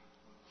animal?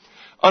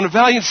 On a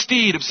valiant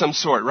steed of some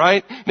sort,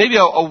 right? Maybe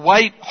a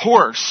white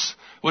horse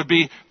would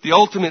be the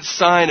ultimate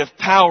sign of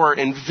power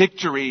and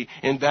victory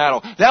in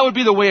battle. That would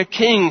be the way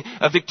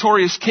a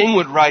victorious king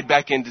would ride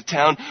back into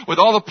town, with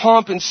all the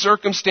pomp and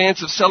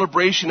circumstance of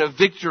celebration of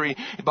victory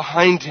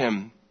behind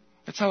him.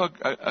 That's how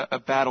a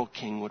battle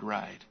king would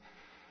ride.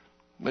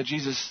 But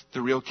Jesus,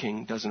 the real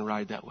king, doesn't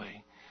ride that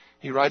way.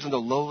 He rides on the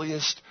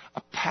lowliest,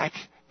 a pack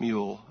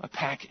mule, a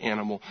pack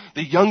animal,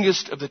 the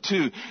youngest of the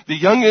two, the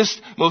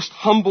youngest, most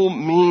humble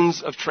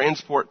means of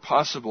transport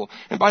possible.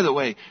 And by the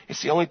way,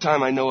 it's the only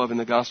time I know of in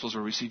the Gospels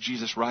where we see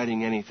Jesus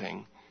riding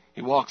anything.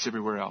 He walks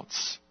everywhere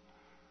else.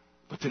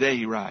 But today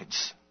he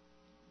rides.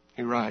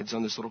 He rides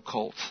on this little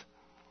colt.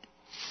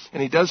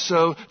 And he does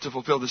so to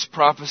fulfill this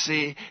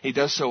prophecy. He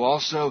does so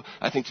also,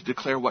 I think, to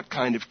declare what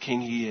kind of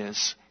king he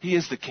is. He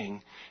is the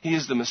king. He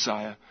is the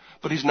Messiah.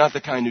 But he's not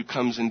the kind who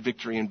comes in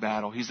victory in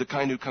battle. He's the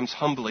kind who comes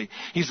humbly.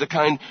 He's the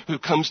kind who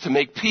comes to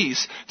make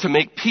peace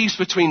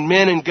between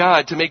men and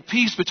God, to make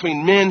peace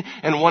between men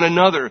and one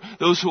another,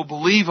 those who will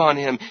believe on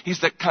him.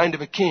 He's that kind of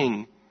a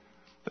king.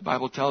 The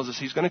Bible tells us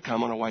he's going to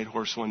come on a white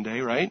horse one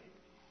day, right?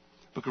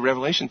 Book of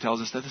Revelation tells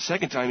us that the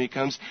second time he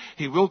comes,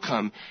 he will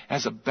come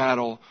as a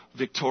battle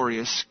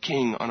victorious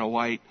king on a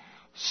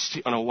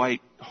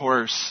white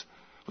horse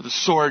with a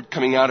sword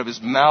coming out of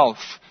his mouth,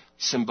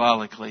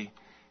 symbolically,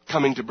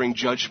 coming to bring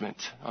judgment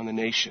on the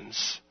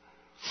nations.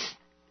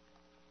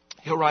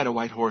 He'll ride a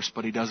white horse,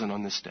 but he doesn't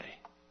on this day.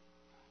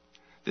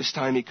 This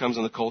time he comes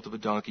on the colt of a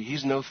donkey.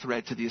 He's no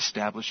threat to the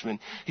establishment.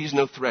 He's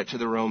no threat to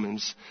the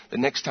Romans. The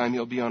next time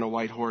he'll be on a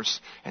white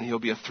horse, and he'll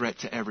be a threat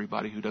to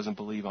everybody who doesn't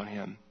believe on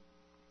him.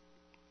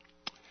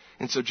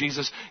 And so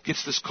Jesus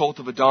gets this colt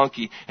of a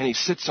donkey, and he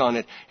sits on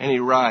it, and he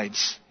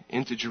rides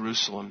into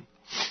Jerusalem.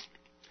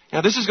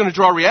 Now, this is going to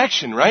draw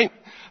reaction, right?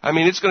 I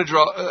mean, it's going to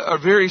draw a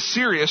very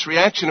serious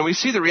reaction. And we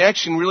see the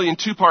reaction really in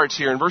two parts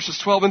here, in verses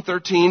 12 and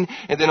 13,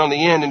 and then on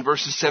the end in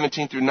verses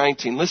 17 through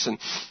 19. Listen,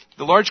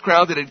 the large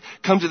crowd that had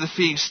come to the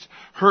feast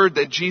heard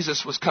that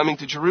Jesus was coming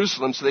to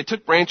Jerusalem, so they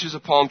took branches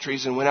of palm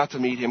trees and went out to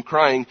meet him,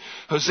 crying,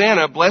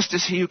 Hosanna, blessed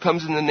is he who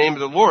comes in the name of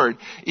the Lord,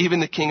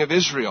 even the King of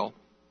Israel.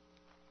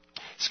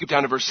 Skip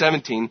down to verse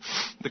 17.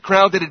 The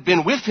crowd that had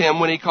been with him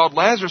when he called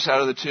Lazarus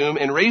out of the tomb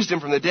and raised him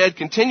from the dead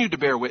continued to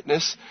bear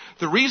witness.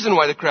 The reason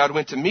why the crowd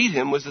went to meet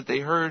him was that they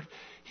heard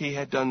he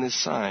had done this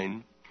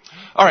sign.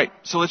 All right,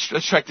 so let's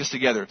track this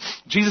together.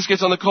 Jesus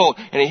gets on the colt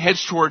and he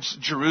heads towards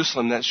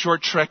Jerusalem, that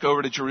short trek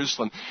over to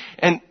Jerusalem.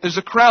 And there's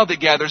a crowd that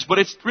gathers, but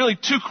it's really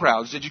two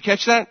crowds. Did you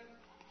catch that?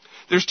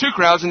 There's two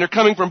crowds and they're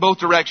coming from both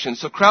directions.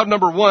 So crowd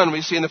number one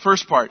we see in the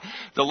first part.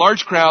 The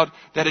large crowd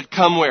that had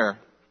come where?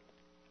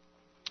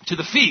 To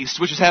the feast,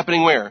 which is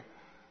happening where?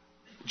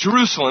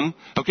 Jerusalem.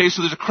 Okay,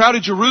 so there's a crowd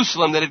of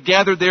Jerusalem that had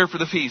gathered there for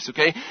the feast,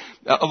 okay?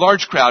 A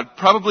large crowd.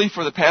 Probably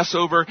for the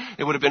Passover,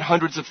 it would have been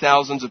hundreds of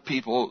thousands of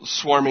people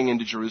swarming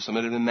into Jerusalem.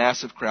 It had been a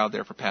massive crowd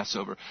there for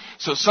Passover.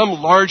 So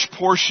some large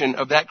portion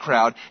of that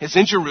crowd is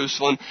in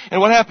Jerusalem. And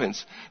what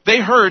happens?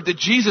 They heard that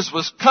Jesus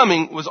was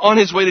on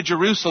his way to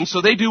Jerusalem, so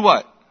they do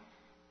what?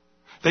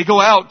 They go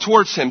out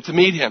towards him to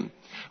meet him.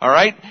 All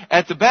right?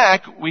 At the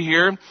back, we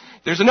hear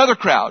there's another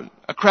crowd.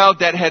 A crowd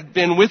that had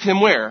been with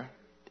him where?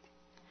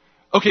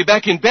 Okay,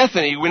 back in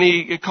Bethany, when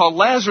he called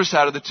Lazarus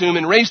out of the tomb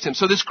and raised him.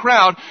 So this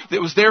crowd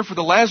that was there for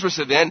the Lazarus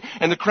event,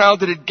 and the crowd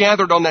that had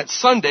gathered on that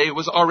Sunday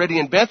was already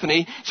in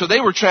Bethany, so they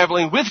were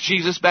traveling with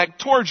Jesus back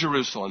toward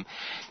Jerusalem.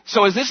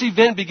 So as this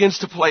event begins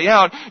to play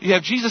out, you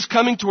have Jesus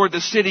coming toward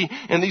the city,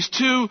 and these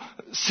two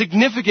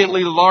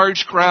significantly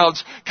large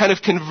crowds kind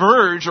of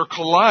converge or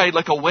collide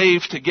like a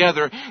wave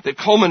together that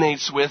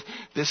culminates with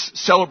this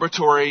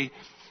celebratory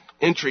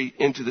entry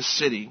into the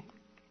city.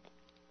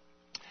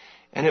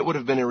 And it would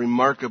have been a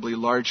remarkably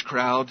large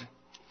crowd.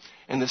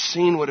 And the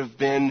scene would have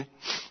been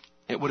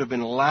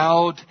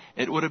loud.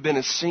 It would have been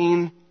a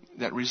scene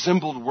that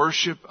resembled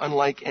worship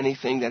unlike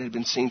anything that had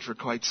been seen for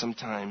quite some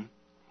time.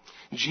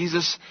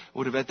 Jesus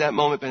would have at that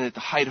moment been at the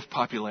height of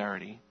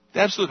popularity.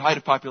 The absolute height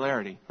of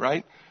popularity,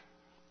 right?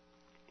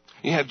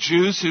 You have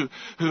Jews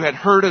who had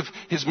heard of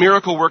his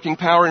miracle working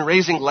power in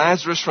raising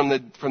Lazarus from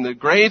the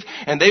grave,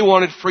 and they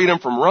wanted freedom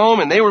from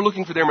Rome, and they were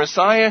looking for their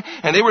Messiah,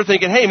 and they were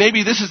thinking, hey,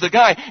 maybe this is the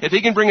guy. If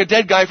he can bring a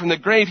dead guy from the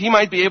grave, he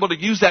might be able to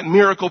use that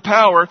miracle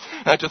power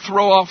to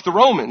throw off the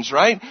Romans,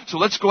 right? So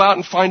let's go out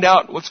and find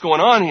out what's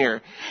going on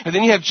here. And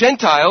then you have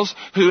Gentiles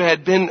who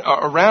had been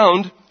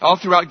around all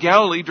throughout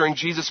Galilee during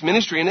Jesus'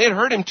 ministry, and they had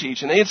heard him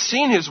teach, and they had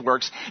seen his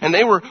works, and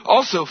they were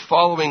also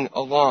following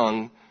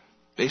along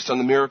based on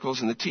the miracles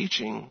and the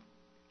teaching.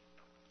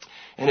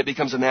 And it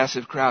becomes a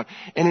massive crowd.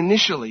 And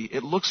initially,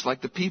 it looks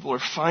like the people are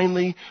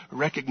finally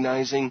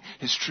recognizing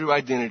his true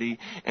identity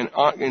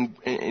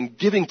and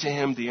giving to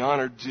him the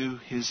honor due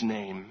his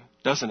name.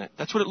 Doesn't it?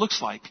 That's what it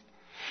looks like.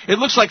 It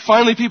looks like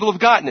finally people have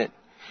gotten it.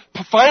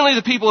 Finally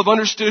the people have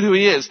understood who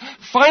he is.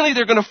 Finally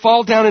they're going to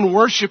fall down and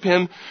worship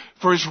him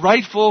for his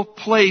rightful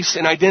place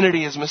and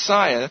identity as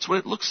Messiah. That's what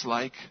it looks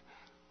like.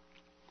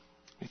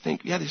 You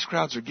think, yeah, these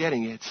crowds are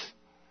getting it.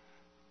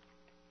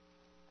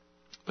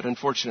 But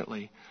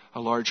unfortunately, a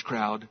large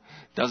crowd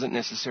doesn't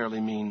necessarily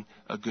mean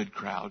a good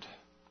crowd.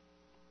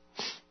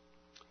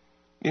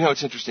 You know,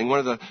 it's interesting. One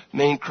of the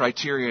main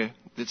criteria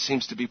that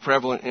seems to be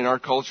prevalent in our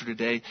culture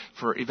today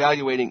for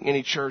evaluating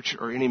any church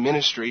or any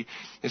ministry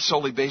is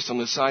solely based on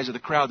the size of the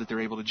crowd that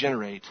they're able to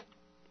generate.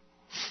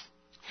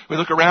 We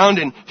look around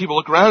and people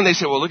look around and they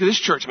say, well, look at this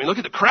church. I mean, look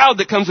at the crowd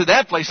that comes to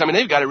that place. I mean,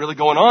 they've got it really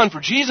going on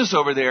for Jesus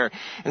over there.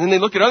 And then they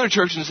look at other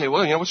churches and say,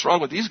 well, you know, what's wrong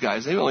with these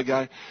guys? They've only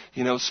got,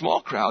 a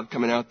small crowd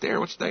coming out there.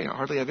 They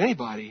hardly have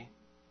anybody.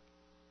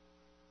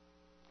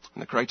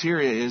 And the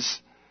criteria is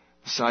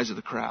the size of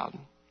the crowd.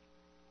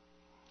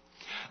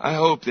 I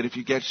hope that if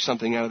you get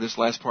something out of this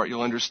last part,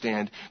 you'll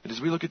understand that as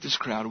we look at this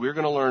crowd, we're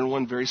going to learn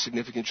one very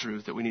significant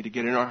truth that we need to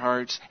get in our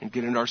hearts and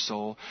get in our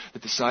soul,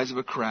 that the size of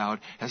a crowd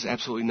has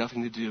absolutely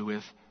nothing to do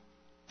with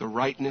the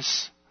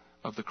rightness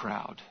of the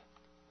crowd.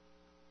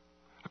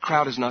 A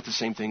crowd is not the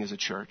same thing as a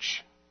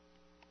church.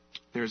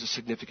 There is a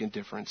significant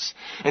difference.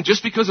 And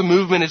just because a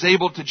movement is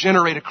able to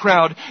generate a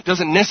crowd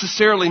doesn't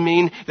necessarily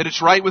mean that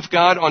it's right with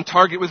God, on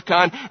target with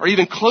God, or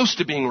even close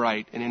to being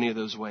right in any of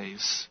those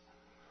ways.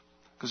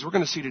 Because we're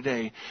going to see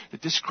today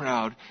that this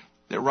crowd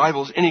that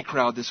rivals any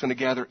crowd that's going to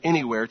gather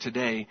anywhere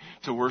today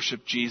to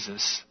worship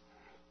Jesus,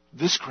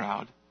 this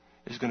crowd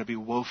is going to be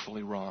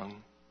woefully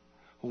wrong,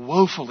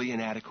 woefully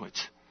inadequate,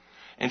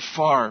 and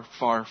far,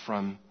 far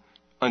from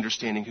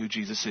understanding who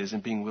Jesus is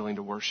and being willing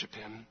to worship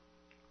him.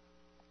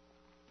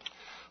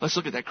 Let's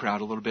look at that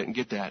crowd a little bit and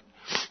get that.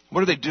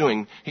 What are they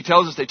doing? He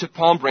tells us they took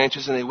palm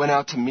branches and they went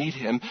out to meet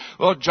him.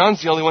 Well,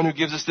 John's the only one who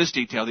gives us this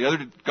detail. The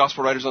other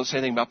gospel writers don't say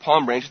anything about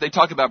palm branches. They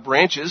talk about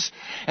branches,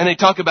 and they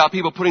talk about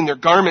people putting their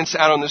garments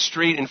out on the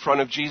street in front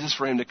of Jesus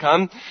for him to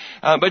come.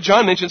 But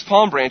John mentions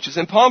palm branches.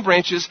 And palm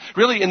branches,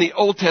 really in the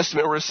Old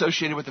Testament, were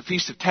associated with the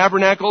Feast of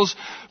Tabernacles.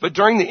 But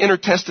during the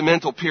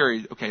intertestamental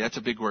period, okay, that's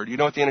a big word. You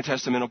know what the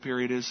intertestamental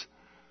period is?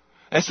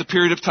 That's the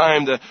period of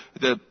time,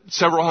 the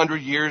several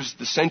hundred years,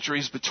 the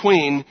centuries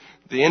between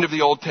the end of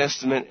the Old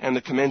Testament and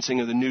the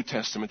commencing of the New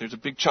Testament. There's a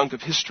big chunk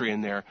of history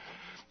in there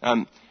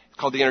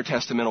called the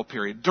intertestamental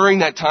period. During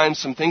that time,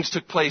 some things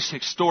took place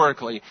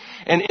historically.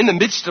 And in the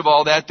midst of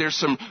all that, there's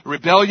some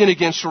rebellion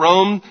against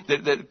Rome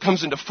that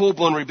comes into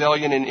full-blown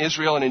rebellion in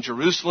Israel and in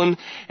Jerusalem.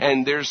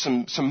 And there's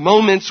some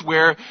moments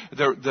where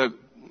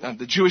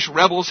the Jewish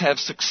rebels have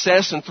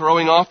success in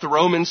throwing off the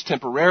Romans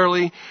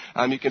temporarily.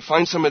 You can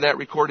find some of that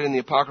recorded in the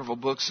apocryphal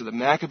books of the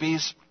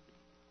Maccabees.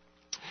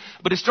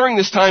 But it's during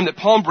this time that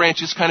palm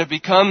branches kind of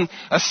become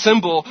a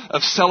symbol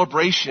of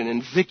celebration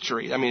and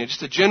victory. I mean, it's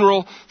just a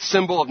general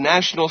symbol of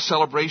national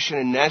celebration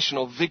and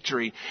national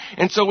victory.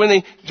 And so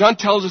when John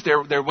tells us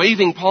they're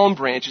waving palm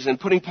branches and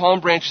putting palm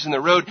branches in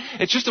the road,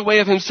 it's just a way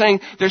of him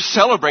saying they're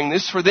celebrating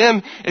this. For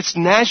them, it's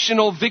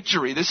national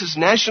victory. This is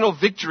national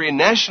victory and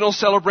national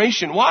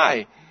celebration.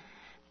 Why?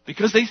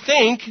 Because they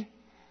think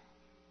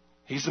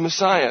he's the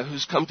Messiah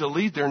who's come to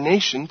lead their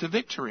nation to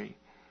victory.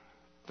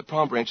 The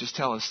palm branches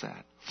tell us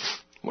that.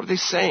 What are they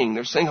saying?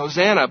 They're saying,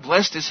 Hosanna,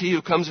 blessed is he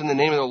who comes in the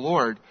name of the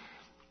Lord.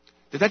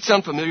 Did that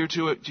sound familiar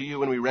to you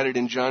when we read it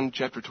in John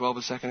chapter 12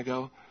 a second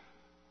ago?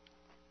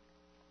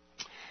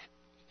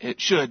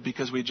 It should,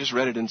 because we just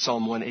read it in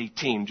Psalm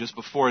 118 just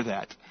before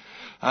that.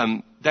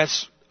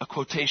 That's a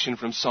quotation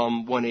from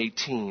Psalm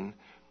 118.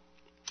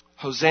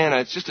 Hosanna,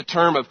 it's just a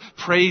term of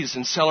praise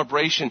and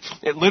celebration.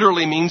 It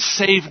literally means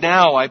save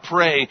now, I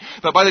pray.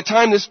 But by the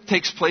time this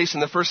takes place in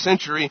the first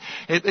century,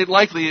 it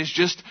likely is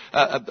just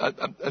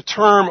a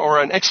term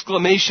or an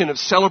exclamation of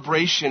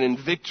celebration and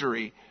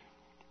victory.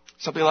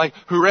 Something like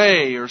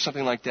hooray or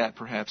something like that,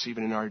 perhaps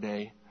even in our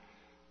day.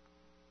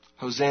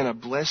 Hosanna,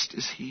 blessed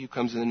is he who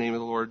comes in the name of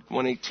the Lord.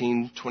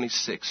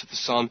 118:26 of the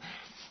Psalm.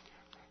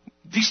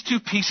 These two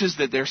pieces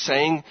that they're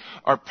saying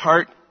are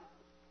part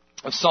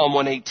of Psalm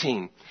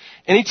 118.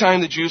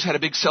 Anytime the Jews had a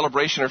big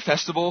celebration or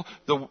festival,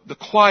 the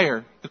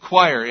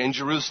choir in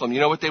Jerusalem, you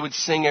know what they would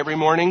sing every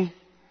morning?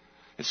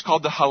 It's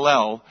called the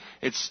Hallel.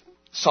 It's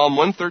Psalm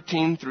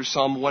 113 through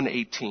Psalm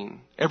 118.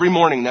 Every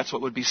morning that's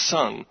what would be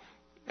sung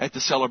at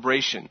the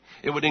celebration.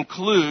 It would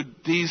include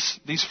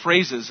these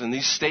phrases and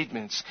these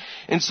statements.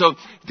 And so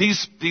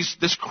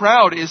this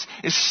crowd is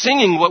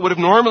singing what would have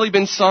normally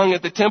been sung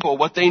at the temple,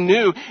 what they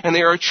knew, and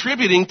they are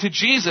attributing to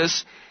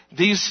Jesus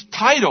these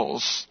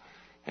titles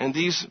and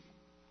these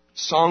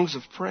songs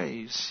of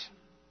praise.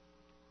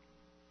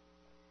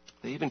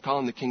 They even call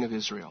him the King of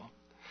Israel.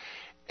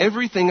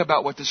 Everything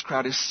about what this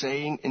crowd is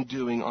saying and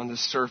doing on the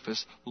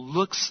surface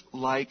looks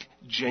like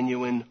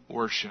genuine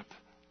worship,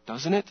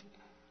 doesn't it?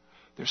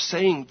 They're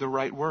saying the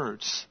right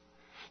words.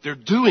 They're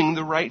doing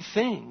the right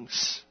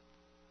things.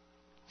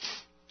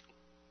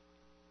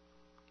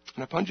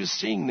 And upon just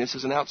seeing this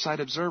as an outside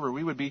observer,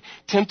 we would be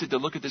tempted to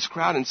look at this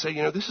crowd and say,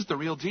 this is the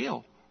real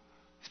deal.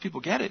 These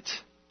people get it.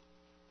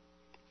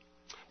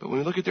 But when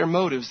we look at their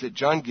motives that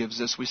John gives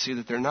us, we see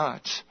that they're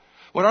not.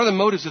 What are the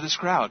motives of this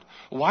crowd?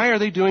 Why are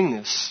they doing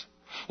this?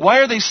 Why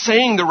are they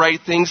saying the right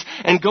things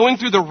and going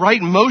through the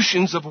right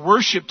motions of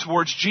worship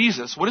towards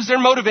Jesus? What is their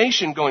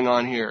motivation going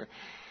on here?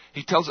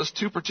 He tells us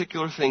two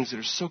particular things that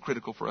are so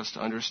critical for us to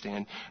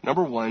understand.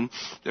 Number one,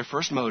 their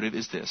first motive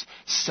is this: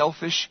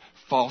 selfish,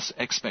 false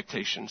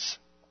expectations.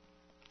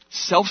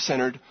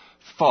 Self-centered,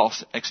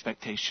 false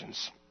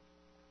expectations.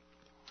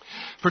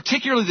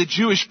 Particularly the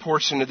Jewish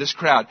portion of this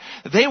crowd.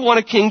 They want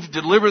a king to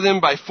deliver them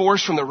by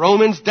force from the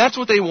Romans. That's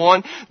what they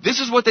want. This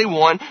is what they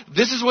want.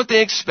 This is what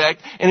they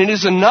expect. And it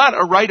is not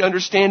a right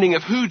understanding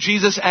of who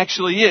Jesus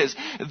actually is.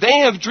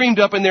 They have dreamed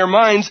up in their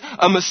minds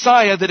a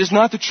Messiah that is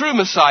not the true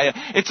Messiah.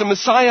 It's a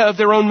Messiah of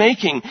their own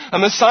making. A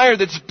Messiah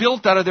that's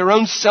built out of their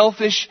own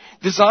selfish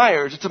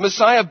desires. It's a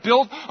Messiah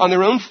built on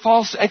their own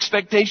false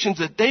expectations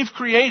that they've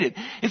created.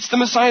 It's the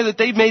Messiah that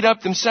they've made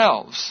up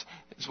themselves,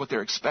 is what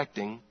they're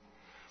expecting.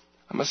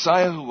 A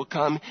Messiah who will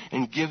come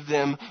and give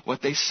them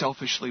what they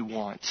selfishly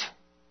want.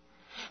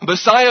 A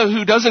Messiah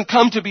who doesn't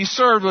come to be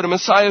served, but a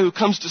Messiah who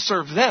comes to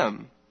serve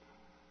them.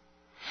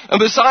 A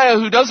Messiah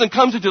who doesn't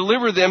come to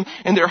deliver them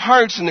and their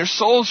hearts and their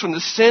souls from the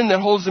sin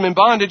that holds them in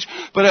bondage,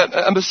 but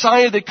a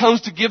Messiah that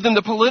comes to give them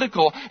the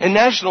political and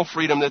national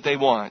freedom that they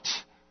want.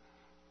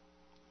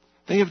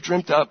 They have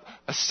dreamt up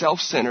a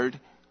self-centered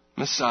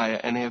Messiah,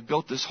 and they have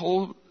built this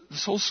whole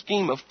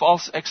scheme of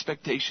false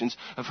expectations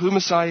of who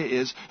Messiah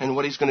is and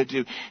what he's going to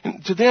do.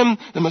 And to them,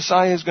 the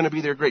Messiah is going to be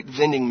their great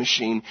vending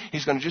machine.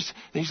 He's going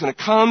to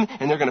come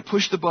and they're going to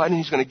push the button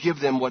and he's going to give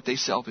them what they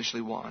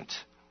selfishly want.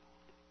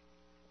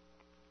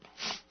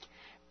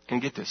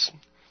 And get this.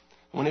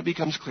 When it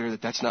becomes clear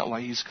that that's not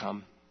why he's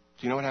come,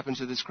 do you know what happens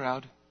to this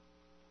crowd?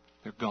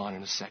 They're gone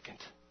in a second.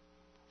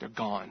 They're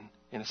gone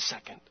in a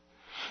second.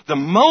 The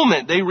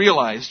moment they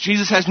realize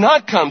Jesus has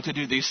not come to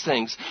do these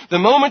things, the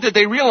moment that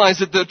they realize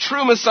that the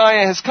true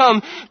Messiah has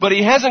come, but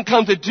he hasn't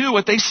come to do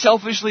what they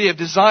selfishly have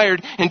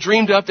desired and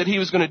dreamed up that he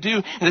was going to do,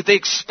 and that they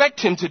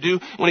expect him to do,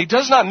 when he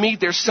does not meet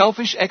their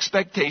selfish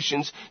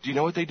expectations, do you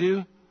know what they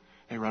do?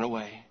 They run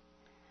away,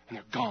 and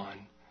they're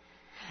gone.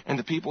 And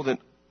the people that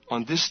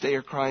on this day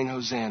are crying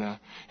Hosanna,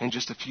 in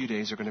just a few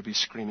days are going to be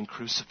screaming,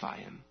 crucify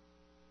him.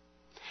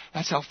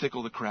 That's how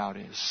fickle the crowd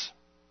is.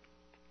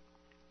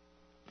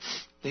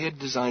 They had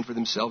designed for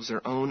themselves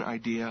their own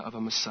idea of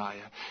a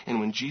Messiah. And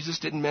when Jesus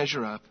didn't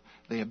measure up,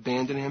 they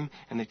abandon him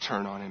and they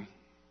turn on him.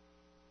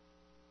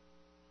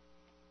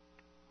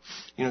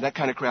 That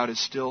kind of crowd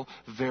is still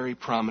very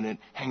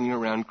prominent hanging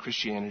around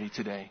Christianity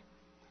today.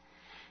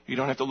 You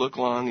don't have to look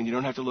long and you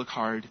don't have to look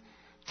hard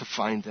to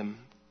find them.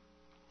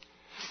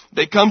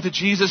 They come to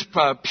Jesus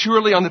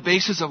purely on the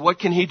basis of what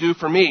can he do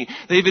for me.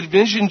 They've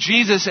envisioned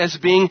Jesus as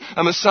being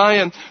a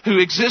Messiah who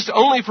exists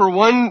only for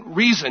one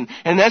reason,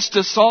 and that's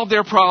to solve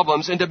their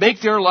problems and to make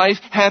their life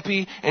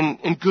happy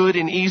and good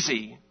and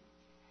easy.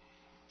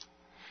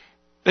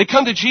 They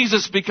come to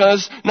Jesus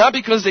not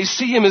because they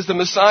see him as the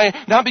Messiah,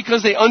 not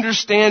because they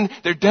understand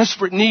their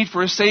desperate need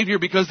for a Savior,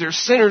 because they're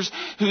sinners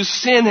whose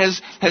sin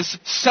has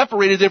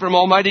separated them from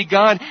Almighty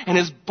God and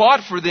has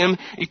bought for them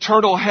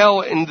eternal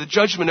hell and the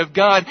judgment of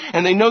God,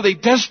 and they know they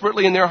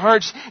desperately in their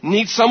hearts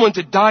need someone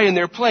to die in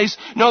their place.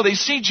 No, they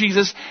see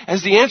Jesus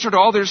as the answer to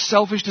all their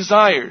selfish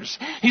desires.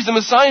 He's the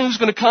Messiah who's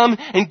going to come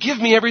and give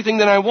me everything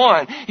that I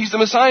want. He's the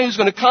Messiah who's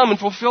going to come and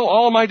fulfill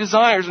all of my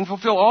desires and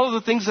fulfill all of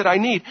the things that I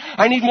need.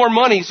 I need more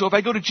money, so if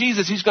I go to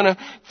Jesus, he's going to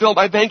fill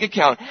my bank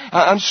account.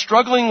 I'm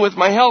struggling with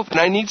my health and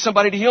I need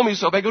somebody to heal me,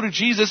 so if I go to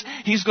Jesus,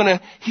 he's going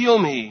to heal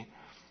me.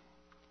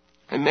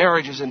 And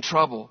marriage is in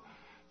trouble.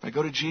 If I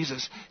go to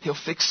Jesus, He'll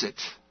fix it.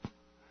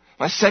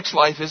 My sex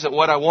life isn't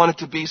what I want it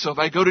to be, so if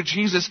I go to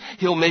Jesus,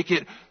 He'll make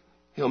it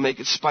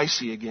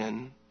spicy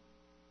again.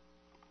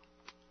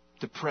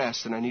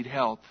 Depressed and I need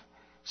help,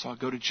 so I'll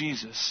go to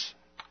Jesus.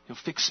 He'll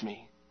fix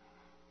me.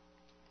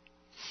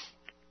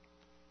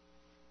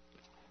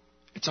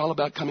 It's all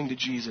about coming to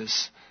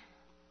Jesus,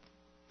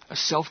 a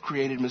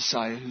self-created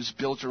Messiah who's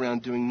built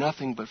around doing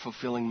nothing but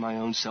fulfilling my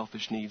own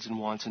selfish needs and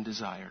wants and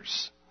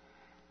desires.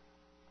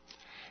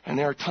 And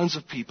there are tons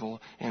of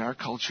people in our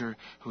culture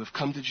who have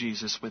come to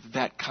Jesus with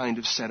that kind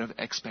of set of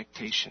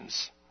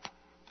expectations.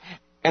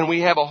 And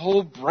we have a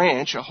whole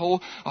branch, a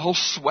whole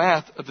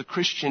swath of the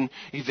Christian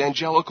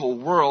evangelical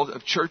world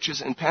of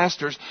churches and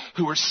pastors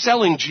who are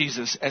selling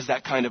Jesus as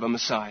that kind of a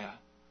Messiah.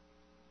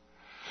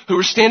 Who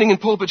are standing in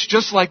pulpits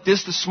just like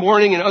this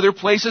morning and other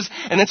places,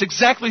 and that's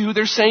exactly who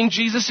they're saying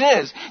Jesus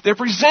is. They're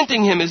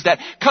presenting Him as that.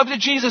 Come to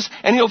Jesus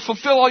and He'll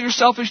fulfill all your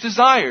selfish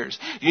desires.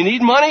 You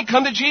need money?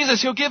 Come to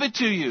Jesus. He'll give it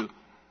to you.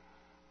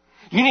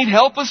 You need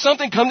help with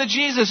something? Come to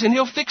Jesus and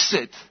He'll fix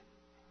it.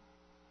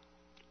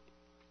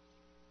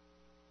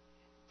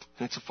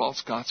 And it's a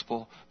false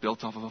gospel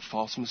built off of a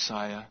false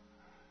Messiah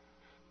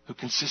who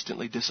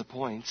consistently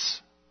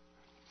disappoints.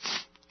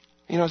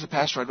 You know, as a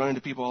pastor, I run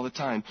into people all the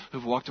time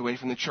who've walked away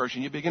from the church,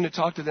 and you begin to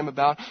talk to them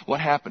about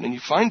what happened, and you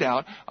find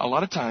out a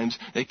lot of times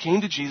they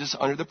came to Jesus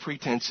under the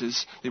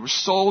pretenses. They were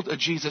sold a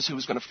Jesus who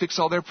was going to fix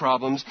all their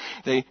problems.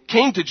 They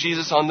came to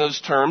Jesus on those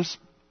terms,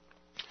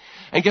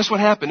 and guess what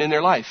happened in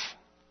their life?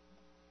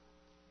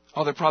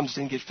 All their problems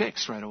didn't get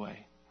fixed right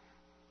away.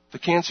 The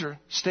cancer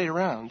stayed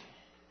around.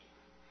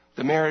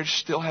 The marriage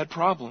still had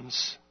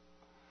problems.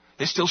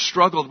 They still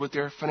struggled with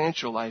their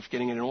financial life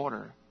getting it in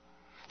order.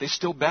 They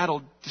still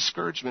battled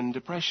discouragement and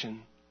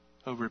depression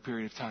over a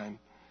period of time.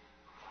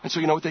 And so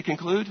you know what they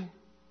conclude?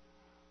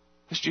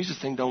 This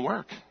Jesus thing don't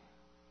work.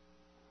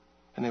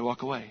 And they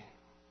walk away.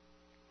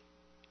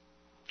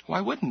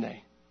 Why wouldn't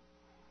they?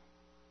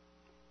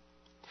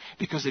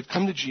 Because they've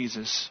come to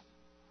Jesus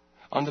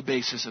on the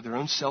basis of their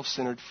own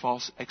self-centered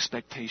false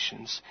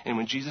expectations. And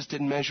when Jesus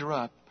didn't measure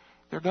up,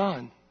 they're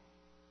gone.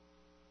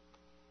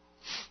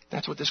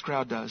 That's what this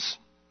crowd does.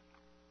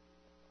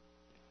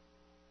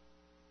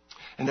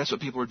 And that's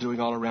what people are doing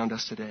all around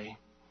us today.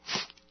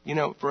 You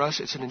know, for us,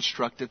 it's an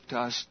instructive to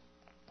us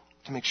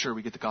to make sure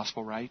we get the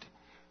gospel right.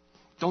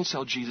 Don't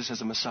sell Jesus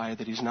as a Messiah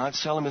that He's not.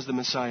 Sell Him as the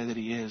Messiah that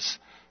He is.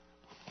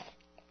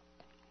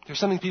 There's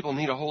something people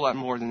need a whole lot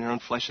more than their own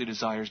fleshly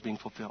desires being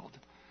fulfilled.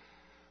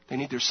 They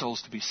need their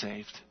souls to be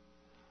saved.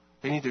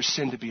 They need their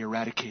sin to be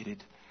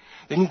eradicated.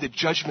 They need the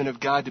judgment of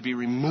God to be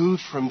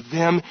removed from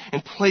them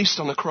and placed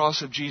on the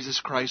cross of Jesus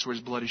Christ where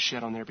His blood is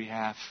shed on their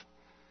behalf.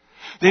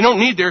 They don't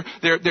need their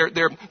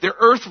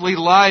earthly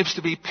lives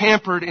to be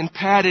pampered and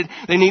padded.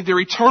 They need their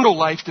eternal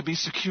life to be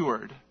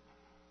secured.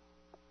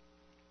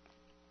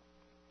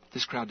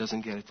 This crowd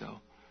doesn't get it, though.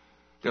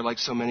 They're like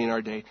so many in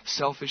our day.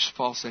 Selfish,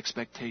 false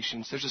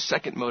expectations. There's a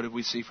second motive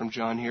we see from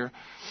John here.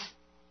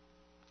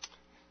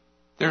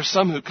 There are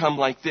some who come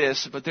like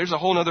this, but there's a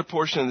whole other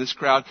portion of this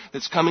crowd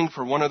that's coming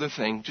for one other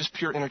thing. Just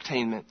pure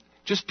entertainment.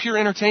 Just pure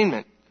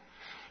entertainment.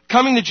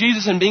 Coming to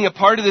Jesus and being a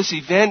part of this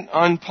event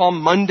on Palm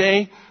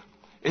Monday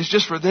is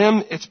just for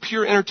them, it's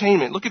pure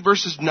entertainment. Look at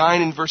verses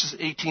 9 and verses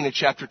 18 of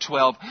chapter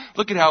 12.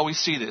 Look at how we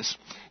see this.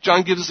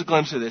 John gives us a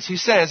glimpse of this. He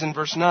says in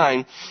verse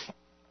 9,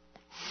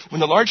 when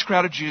the large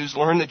crowd of Jews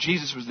learned that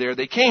Jesus was there,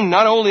 they came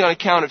not only on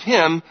account of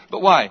Him,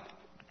 but why?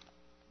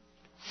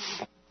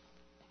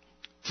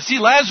 To see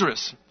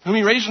Lazarus, whom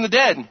He raised from the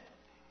dead.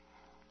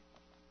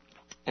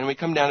 And we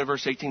come down to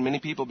verse 18. Many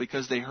people,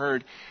 because they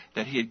heard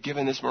that He had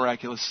given this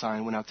miraculous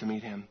sign, went out to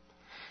meet Him.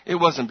 It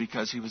wasn't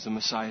because He was the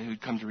Messiah who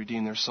had come to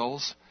redeem their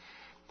souls.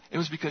 It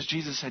was because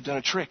Jesus had done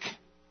a trick.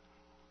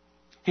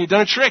 He had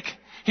done a trick.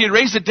 He had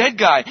raised a dead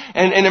guy.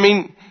 And I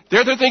mean,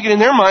 they're thinking in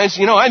their minds,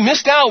 you know, I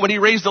missed out when He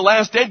raised the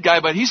last dead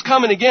guy, but He's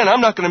coming again. I'm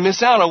not going to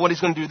miss out on what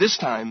He's going to do this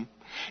time.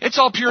 It's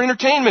all pure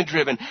entertainment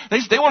driven.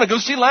 They want to go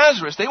see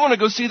Lazarus. They want to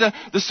go see the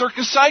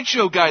circus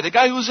sideshow guy, the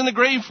guy who was in the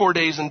grave 4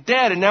 days and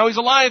dead and now he's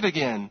alive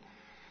again.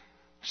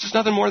 It's just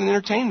nothing more than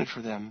entertainment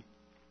for them.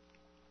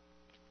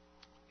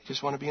 They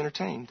just want to be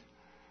entertained.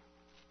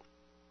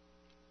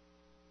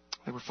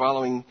 They were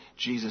following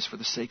Jesus for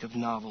the sake of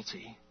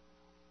novelty.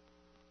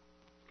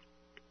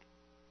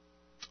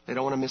 They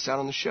don't want to miss out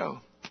on the show.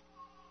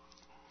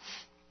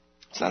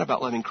 It's not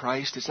about loving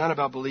Christ. It's not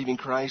about believing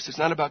Christ. It's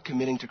not about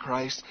committing to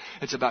Christ.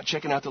 It's about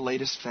checking out the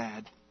latest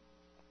fad,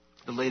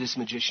 the latest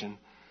magician,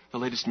 the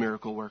latest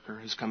miracle worker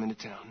who's come into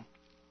town.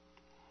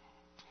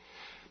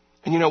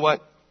 And you know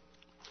what?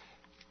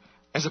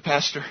 As a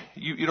pastor,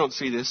 you don't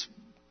see this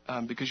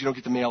because you don't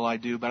get the mail I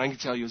do, but I can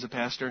tell you as a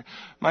pastor,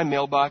 my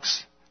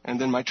mailbox and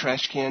then my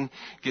trash can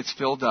gets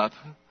filled up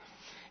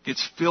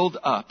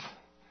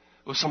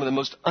with some of the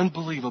most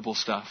unbelievable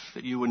stuff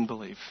that you wouldn't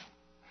believe.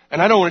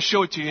 And I don't want to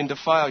show it to you and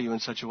defile you in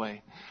such a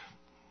way.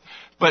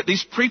 But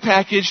these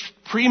prepackaged,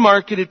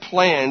 pre-marketed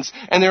plans,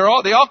 and they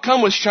all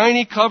come with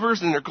shiny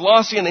covers and they're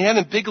glossy and they have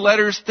in big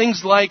letters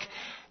things like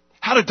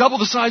how to double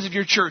the size of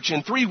your church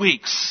in 3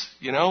 weeks,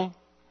 you know.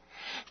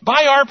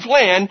 Buy our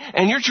plan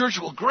and your church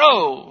will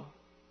grow.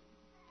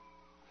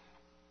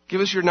 Give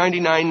us your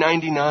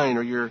 $99.99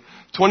 or your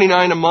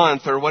 $29 a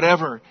month or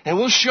whatever, and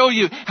we'll show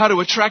you how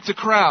to attract a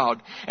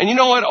crowd. And you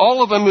know what?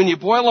 All of them, when you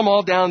boil them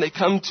all down, they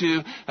come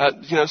to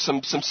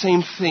some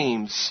same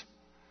themes.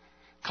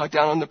 Cut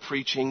down on the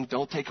preaching.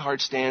 Don't take hard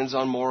stands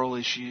on moral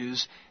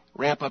issues.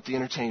 Ramp up the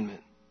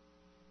entertainment.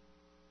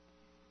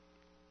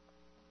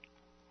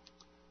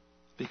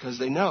 Because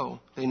they know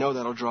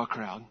that'll draw a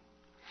crowd.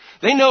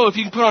 They know if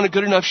you can put on a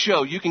good enough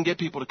show, you can get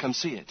people to come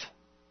see it.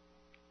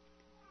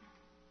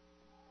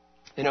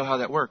 They know how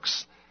that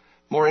works.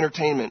 More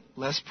entertainment,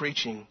 less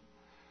preaching.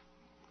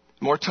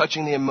 More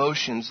touching the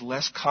emotions,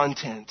 less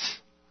content.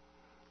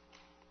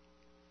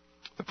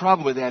 The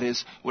problem with that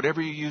is,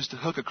 whatever you use to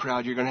hook a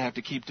crowd, you're going to have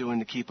to keep doing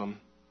to keep them.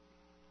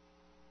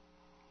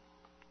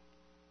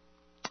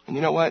 And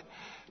you know what?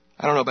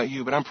 I don't know about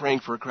you, but I'm praying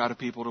for a crowd of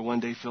people to one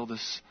day fill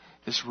this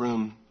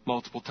room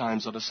multiple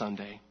times on a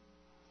Sunday.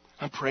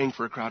 I'm praying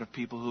for a crowd of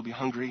people who will be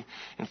hungry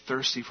and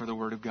thirsty for the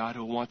Word of God,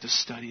 who will want to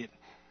study it,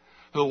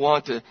 who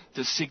want to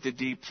seek the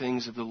deep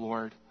things of the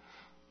Lord,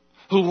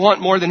 who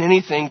want more than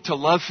anything to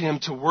love Him,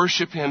 to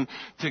worship Him,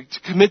 to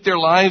commit their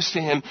lives to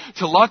Him,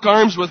 to lock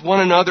arms with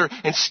one another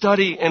and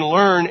study and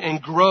learn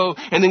and grow,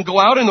 and then go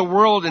out in the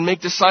world and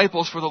make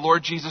disciples for the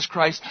Lord Jesus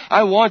Christ.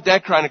 I want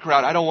that kind of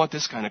crowd. I don't want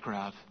this kind of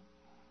crowd.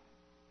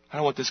 I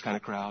don't want this kind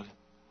of crowd.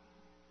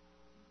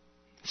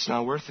 It's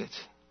not worth it.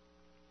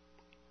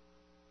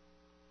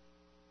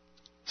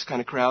 This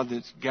kind of crowd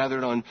that's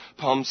gathered on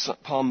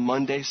Palm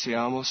Monday, see,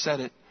 I almost said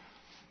it.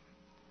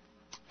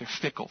 They're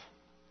fickle.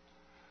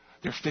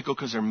 They're fickle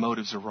because their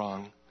motives are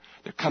wrong.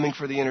 They're coming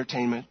for the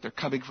entertainment, they're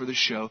coming for the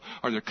show,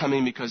 or they're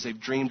coming because they've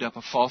dreamed up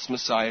a false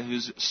Messiah who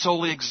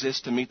solely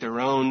exists to meet their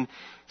own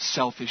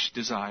selfish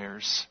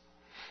desires.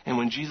 And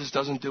when Jesus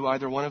doesn't do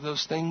either one of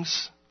those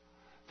things,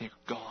 they're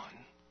gone.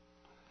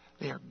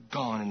 They are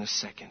gone in a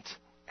second.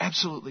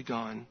 Absolutely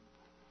gone.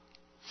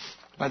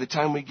 By the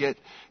time we get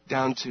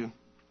down to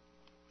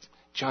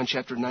John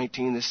chapter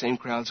 19, the same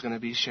crowd's going to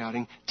be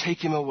shouting, "Take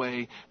Him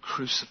away,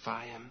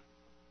 crucify Him."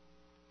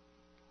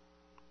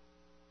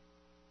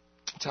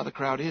 That's how the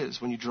crowd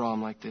is when you draw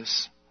them like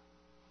this.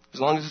 As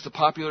long as it's a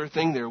popular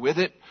thing, they're with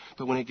it.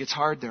 But when it gets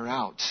hard, they're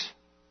out.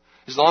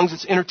 As long as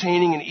it's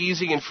entertaining and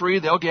easy and free,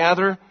 they'll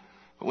gather.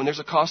 But when there's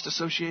a cost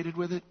associated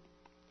with it,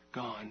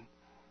 they're gone.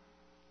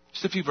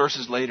 Just a few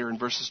verses later, in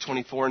verses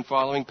 24 and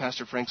following,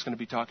 Pastor Frank's going to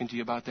be talking to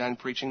you about that and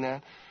preaching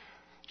that.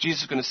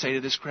 Jesus is going to say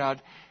to this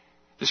crowd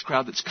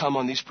that's come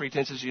on these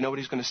pretenses, you know what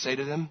He's going to say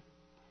to them?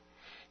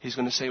 He's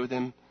going to say with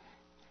them,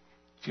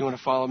 if you want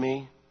to follow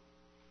me,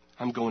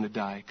 I'm going to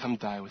die. Come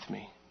die with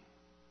me.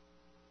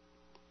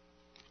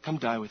 Come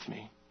die with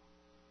me.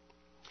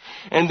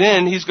 And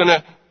then He's going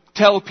to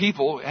tell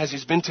people, as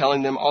He's been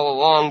telling them all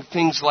along,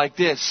 things like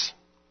this.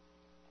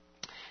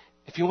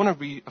 If you want to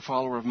be a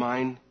follower of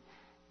mine,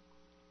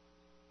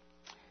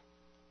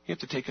 you have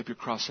to take up your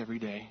cross every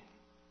day.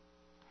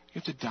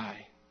 You have to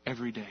die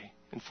every day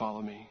and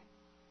follow me.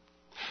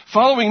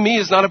 Following me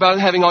is not about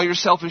having all your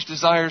selfish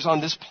desires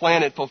on this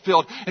planet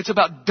fulfilled. It's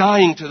about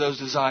dying to those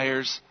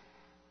desires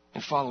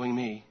and following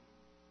me.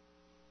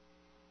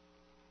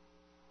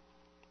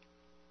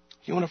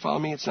 If you want to follow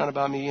me, it's not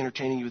about me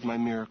entertaining you with my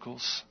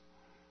miracles.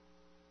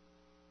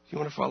 If you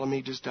want to follow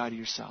me, just die to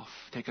yourself.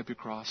 Take up your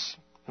cross,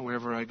 and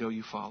wherever I go,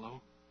 you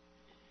follow.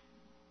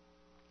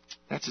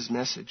 That's His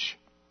message.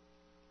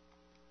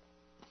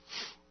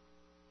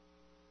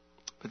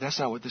 But that's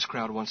not what this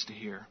crowd wants to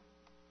hear.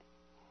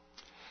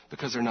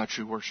 Because they're not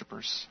true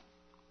worshipers.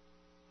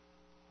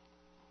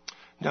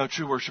 No,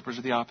 true worshipers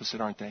are the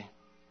opposite, aren't they?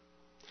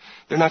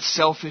 They're not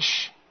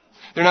selfish.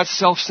 They're not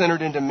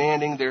self-centered and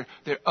demanding.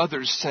 They're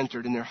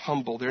others-centered and they're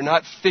humble. They're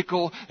not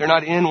fickle. They're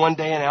not in one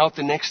day and out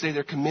the next day.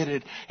 They're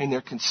committed and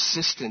they're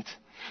consistent.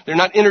 They're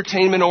not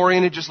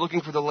entertainment-oriented, just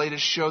looking for the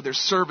latest show. They're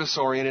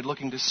service-oriented,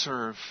 looking to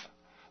serve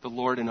the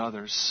Lord and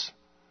others.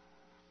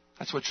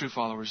 That's what true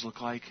followers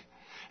look like.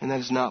 And that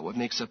is not what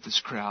makes up this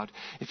crowd.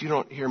 If you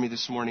don't hear me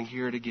this morning,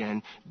 hear it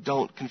again.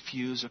 Don't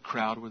confuse a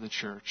crowd with a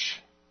church.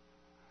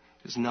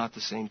 It's not the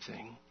same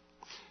thing.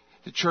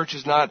 The church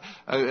is not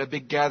a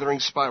big gathering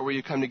spot where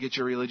you come to get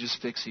your religious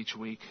fix each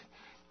week.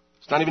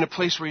 It's not even a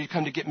place where you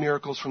come to get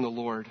miracles from the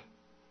Lord.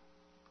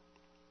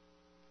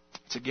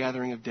 It's a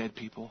gathering of dead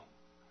people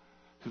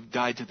who've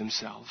died to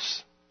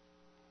themselves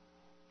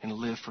and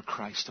live for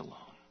Christ alone,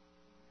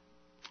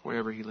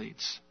 wherever He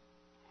leads.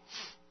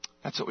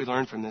 That's what we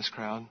learn from this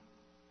crowd.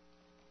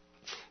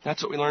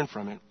 That's what we learn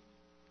from it.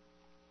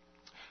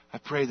 I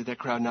pray that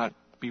crowd not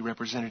be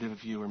representative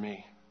of you or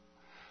me.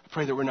 I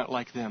pray that we're not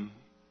like them.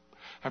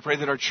 I pray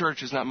that our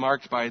church is not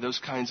marked by those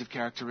kinds of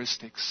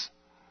characteristics.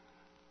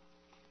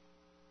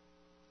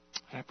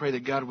 And I pray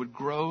that God would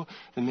grow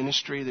the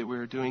ministry that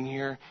we're doing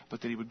here,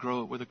 but that He would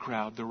grow it with a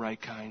crowd, the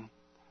right kind.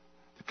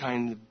 The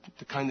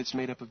kind that's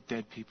made up of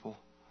dead people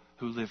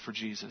who live for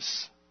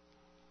Jesus.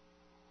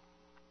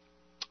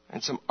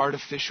 And some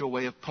artificial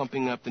way of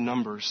pumping up the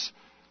numbers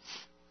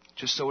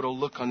just so it'll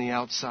look on the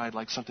outside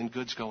like something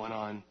good's going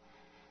on.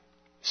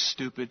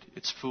 Stupid,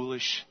 it's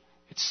foolish,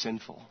 It's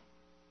sinful.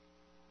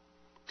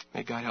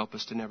 May God help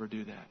us to never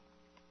do that.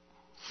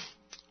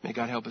 May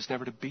God help us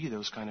never to be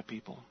those kind of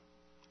people.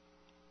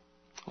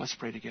 Let's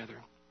pray together.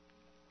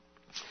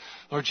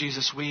 Lord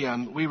Jesus, we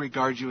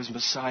regard you as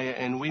Messiah,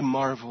 and we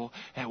marvel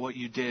at what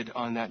you did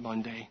on that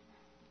Monday.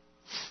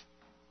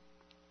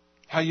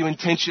 How you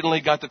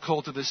intentionally got the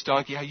colt of this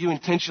donkey. How you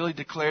intentionally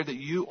declared that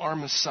you are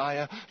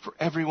Messiah for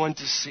everyone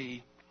to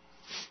see.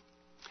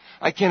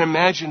 I can't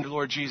imagine,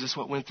 Lord Jesus,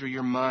 what went through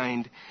your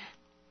mind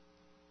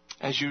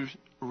as you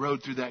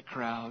rode through that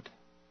crowd.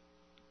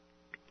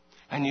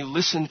 And you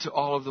listened to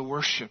all of the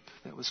worship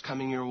that was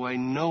coming your way,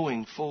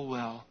 knowing full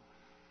well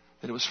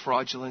that it was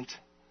fraudulent,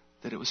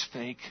 that it was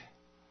fake,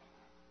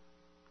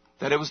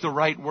 that it was the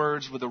right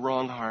words with the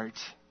wrong heart.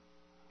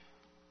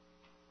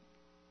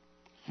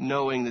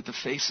 Knowing that the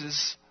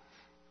faces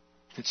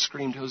that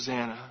screamed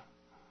Hosanna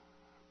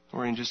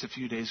were in just a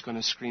few days going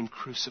to scream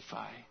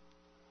crucify.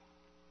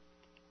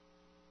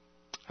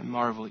 I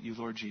marvel at you,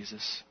 Lord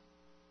Jesus.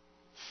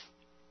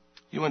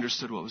 You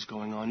understood what was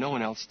going on. No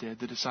one else did.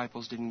 The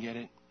disciples didn't get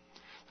it.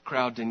 The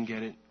crowd didn't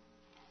get it.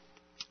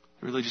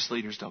 The religious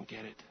leaders don't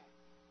get it.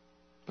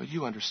 But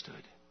you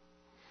understood.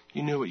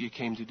 You knew what you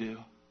came to do.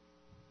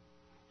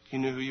 You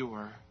knew who you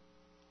were.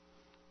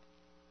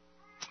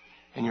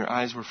 And your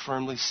eyes were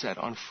firmly set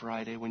on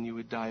Friday when you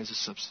would die as a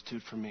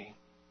substitute for me.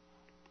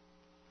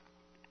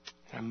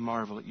 And I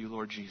marvel at you,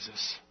 Lord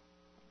Jesus,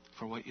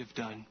 for what you've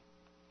done.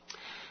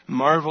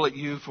 Marvel at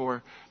you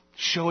for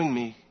showing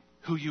me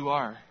who you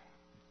are.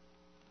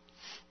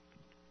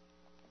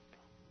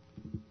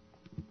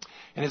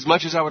 And as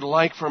much as I would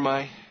like for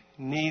my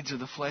needs of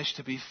the flesh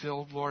to be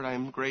filled, Lord, I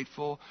am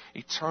grateful,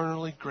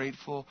 eternally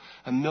grateful,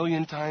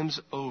 1,000,000 times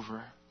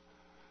over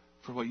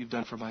for what you've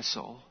done for my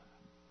soul.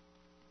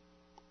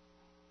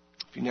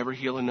 If you never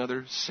heal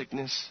another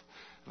sickness,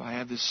 if I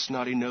have this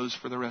snotty nose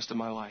for the rest of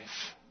my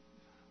life,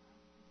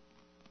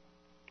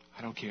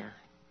 I don't care.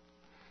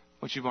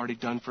 What you've already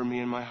done for me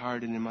in my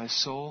heart and in my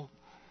soul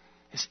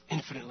is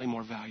infinitely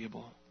more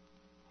valuable.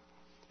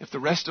 If the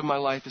rest of my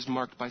life is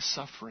marked by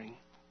suffering,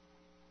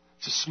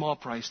 it's a small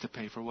price to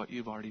pay for what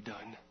you've already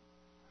done.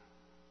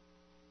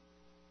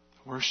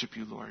 I worship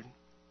you, Lord.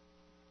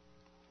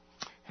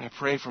 And I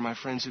pray for my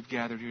friends who've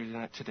gathered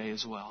here today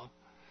as well,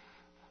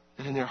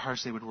 that in their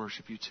hearts they would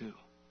worship you too.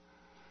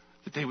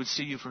 That they would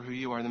see you for who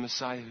you are, the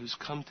Messiah who's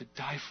come to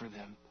die for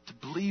them, to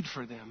bleed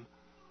for them.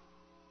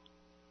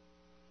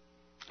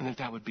 And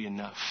that would be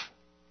enough.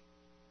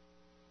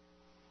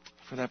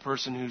 For that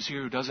person who's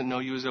here who doesn't know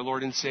you as their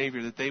Lord and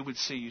Savior, that they would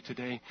see you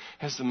today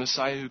as the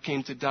Messiah who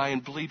came to die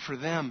and bleed for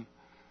them.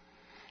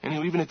 And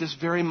who even at this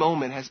very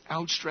moment has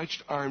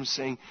outstretched arms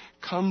saying,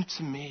 come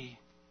to me.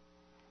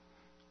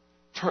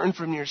 Turn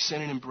from your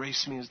sin and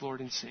embrace me as Lord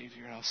and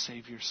Savior, and I'll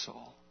save your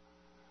soul.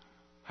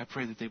 I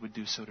pray that they would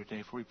do so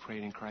today, for we pray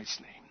it in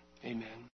Christ's name. Amen.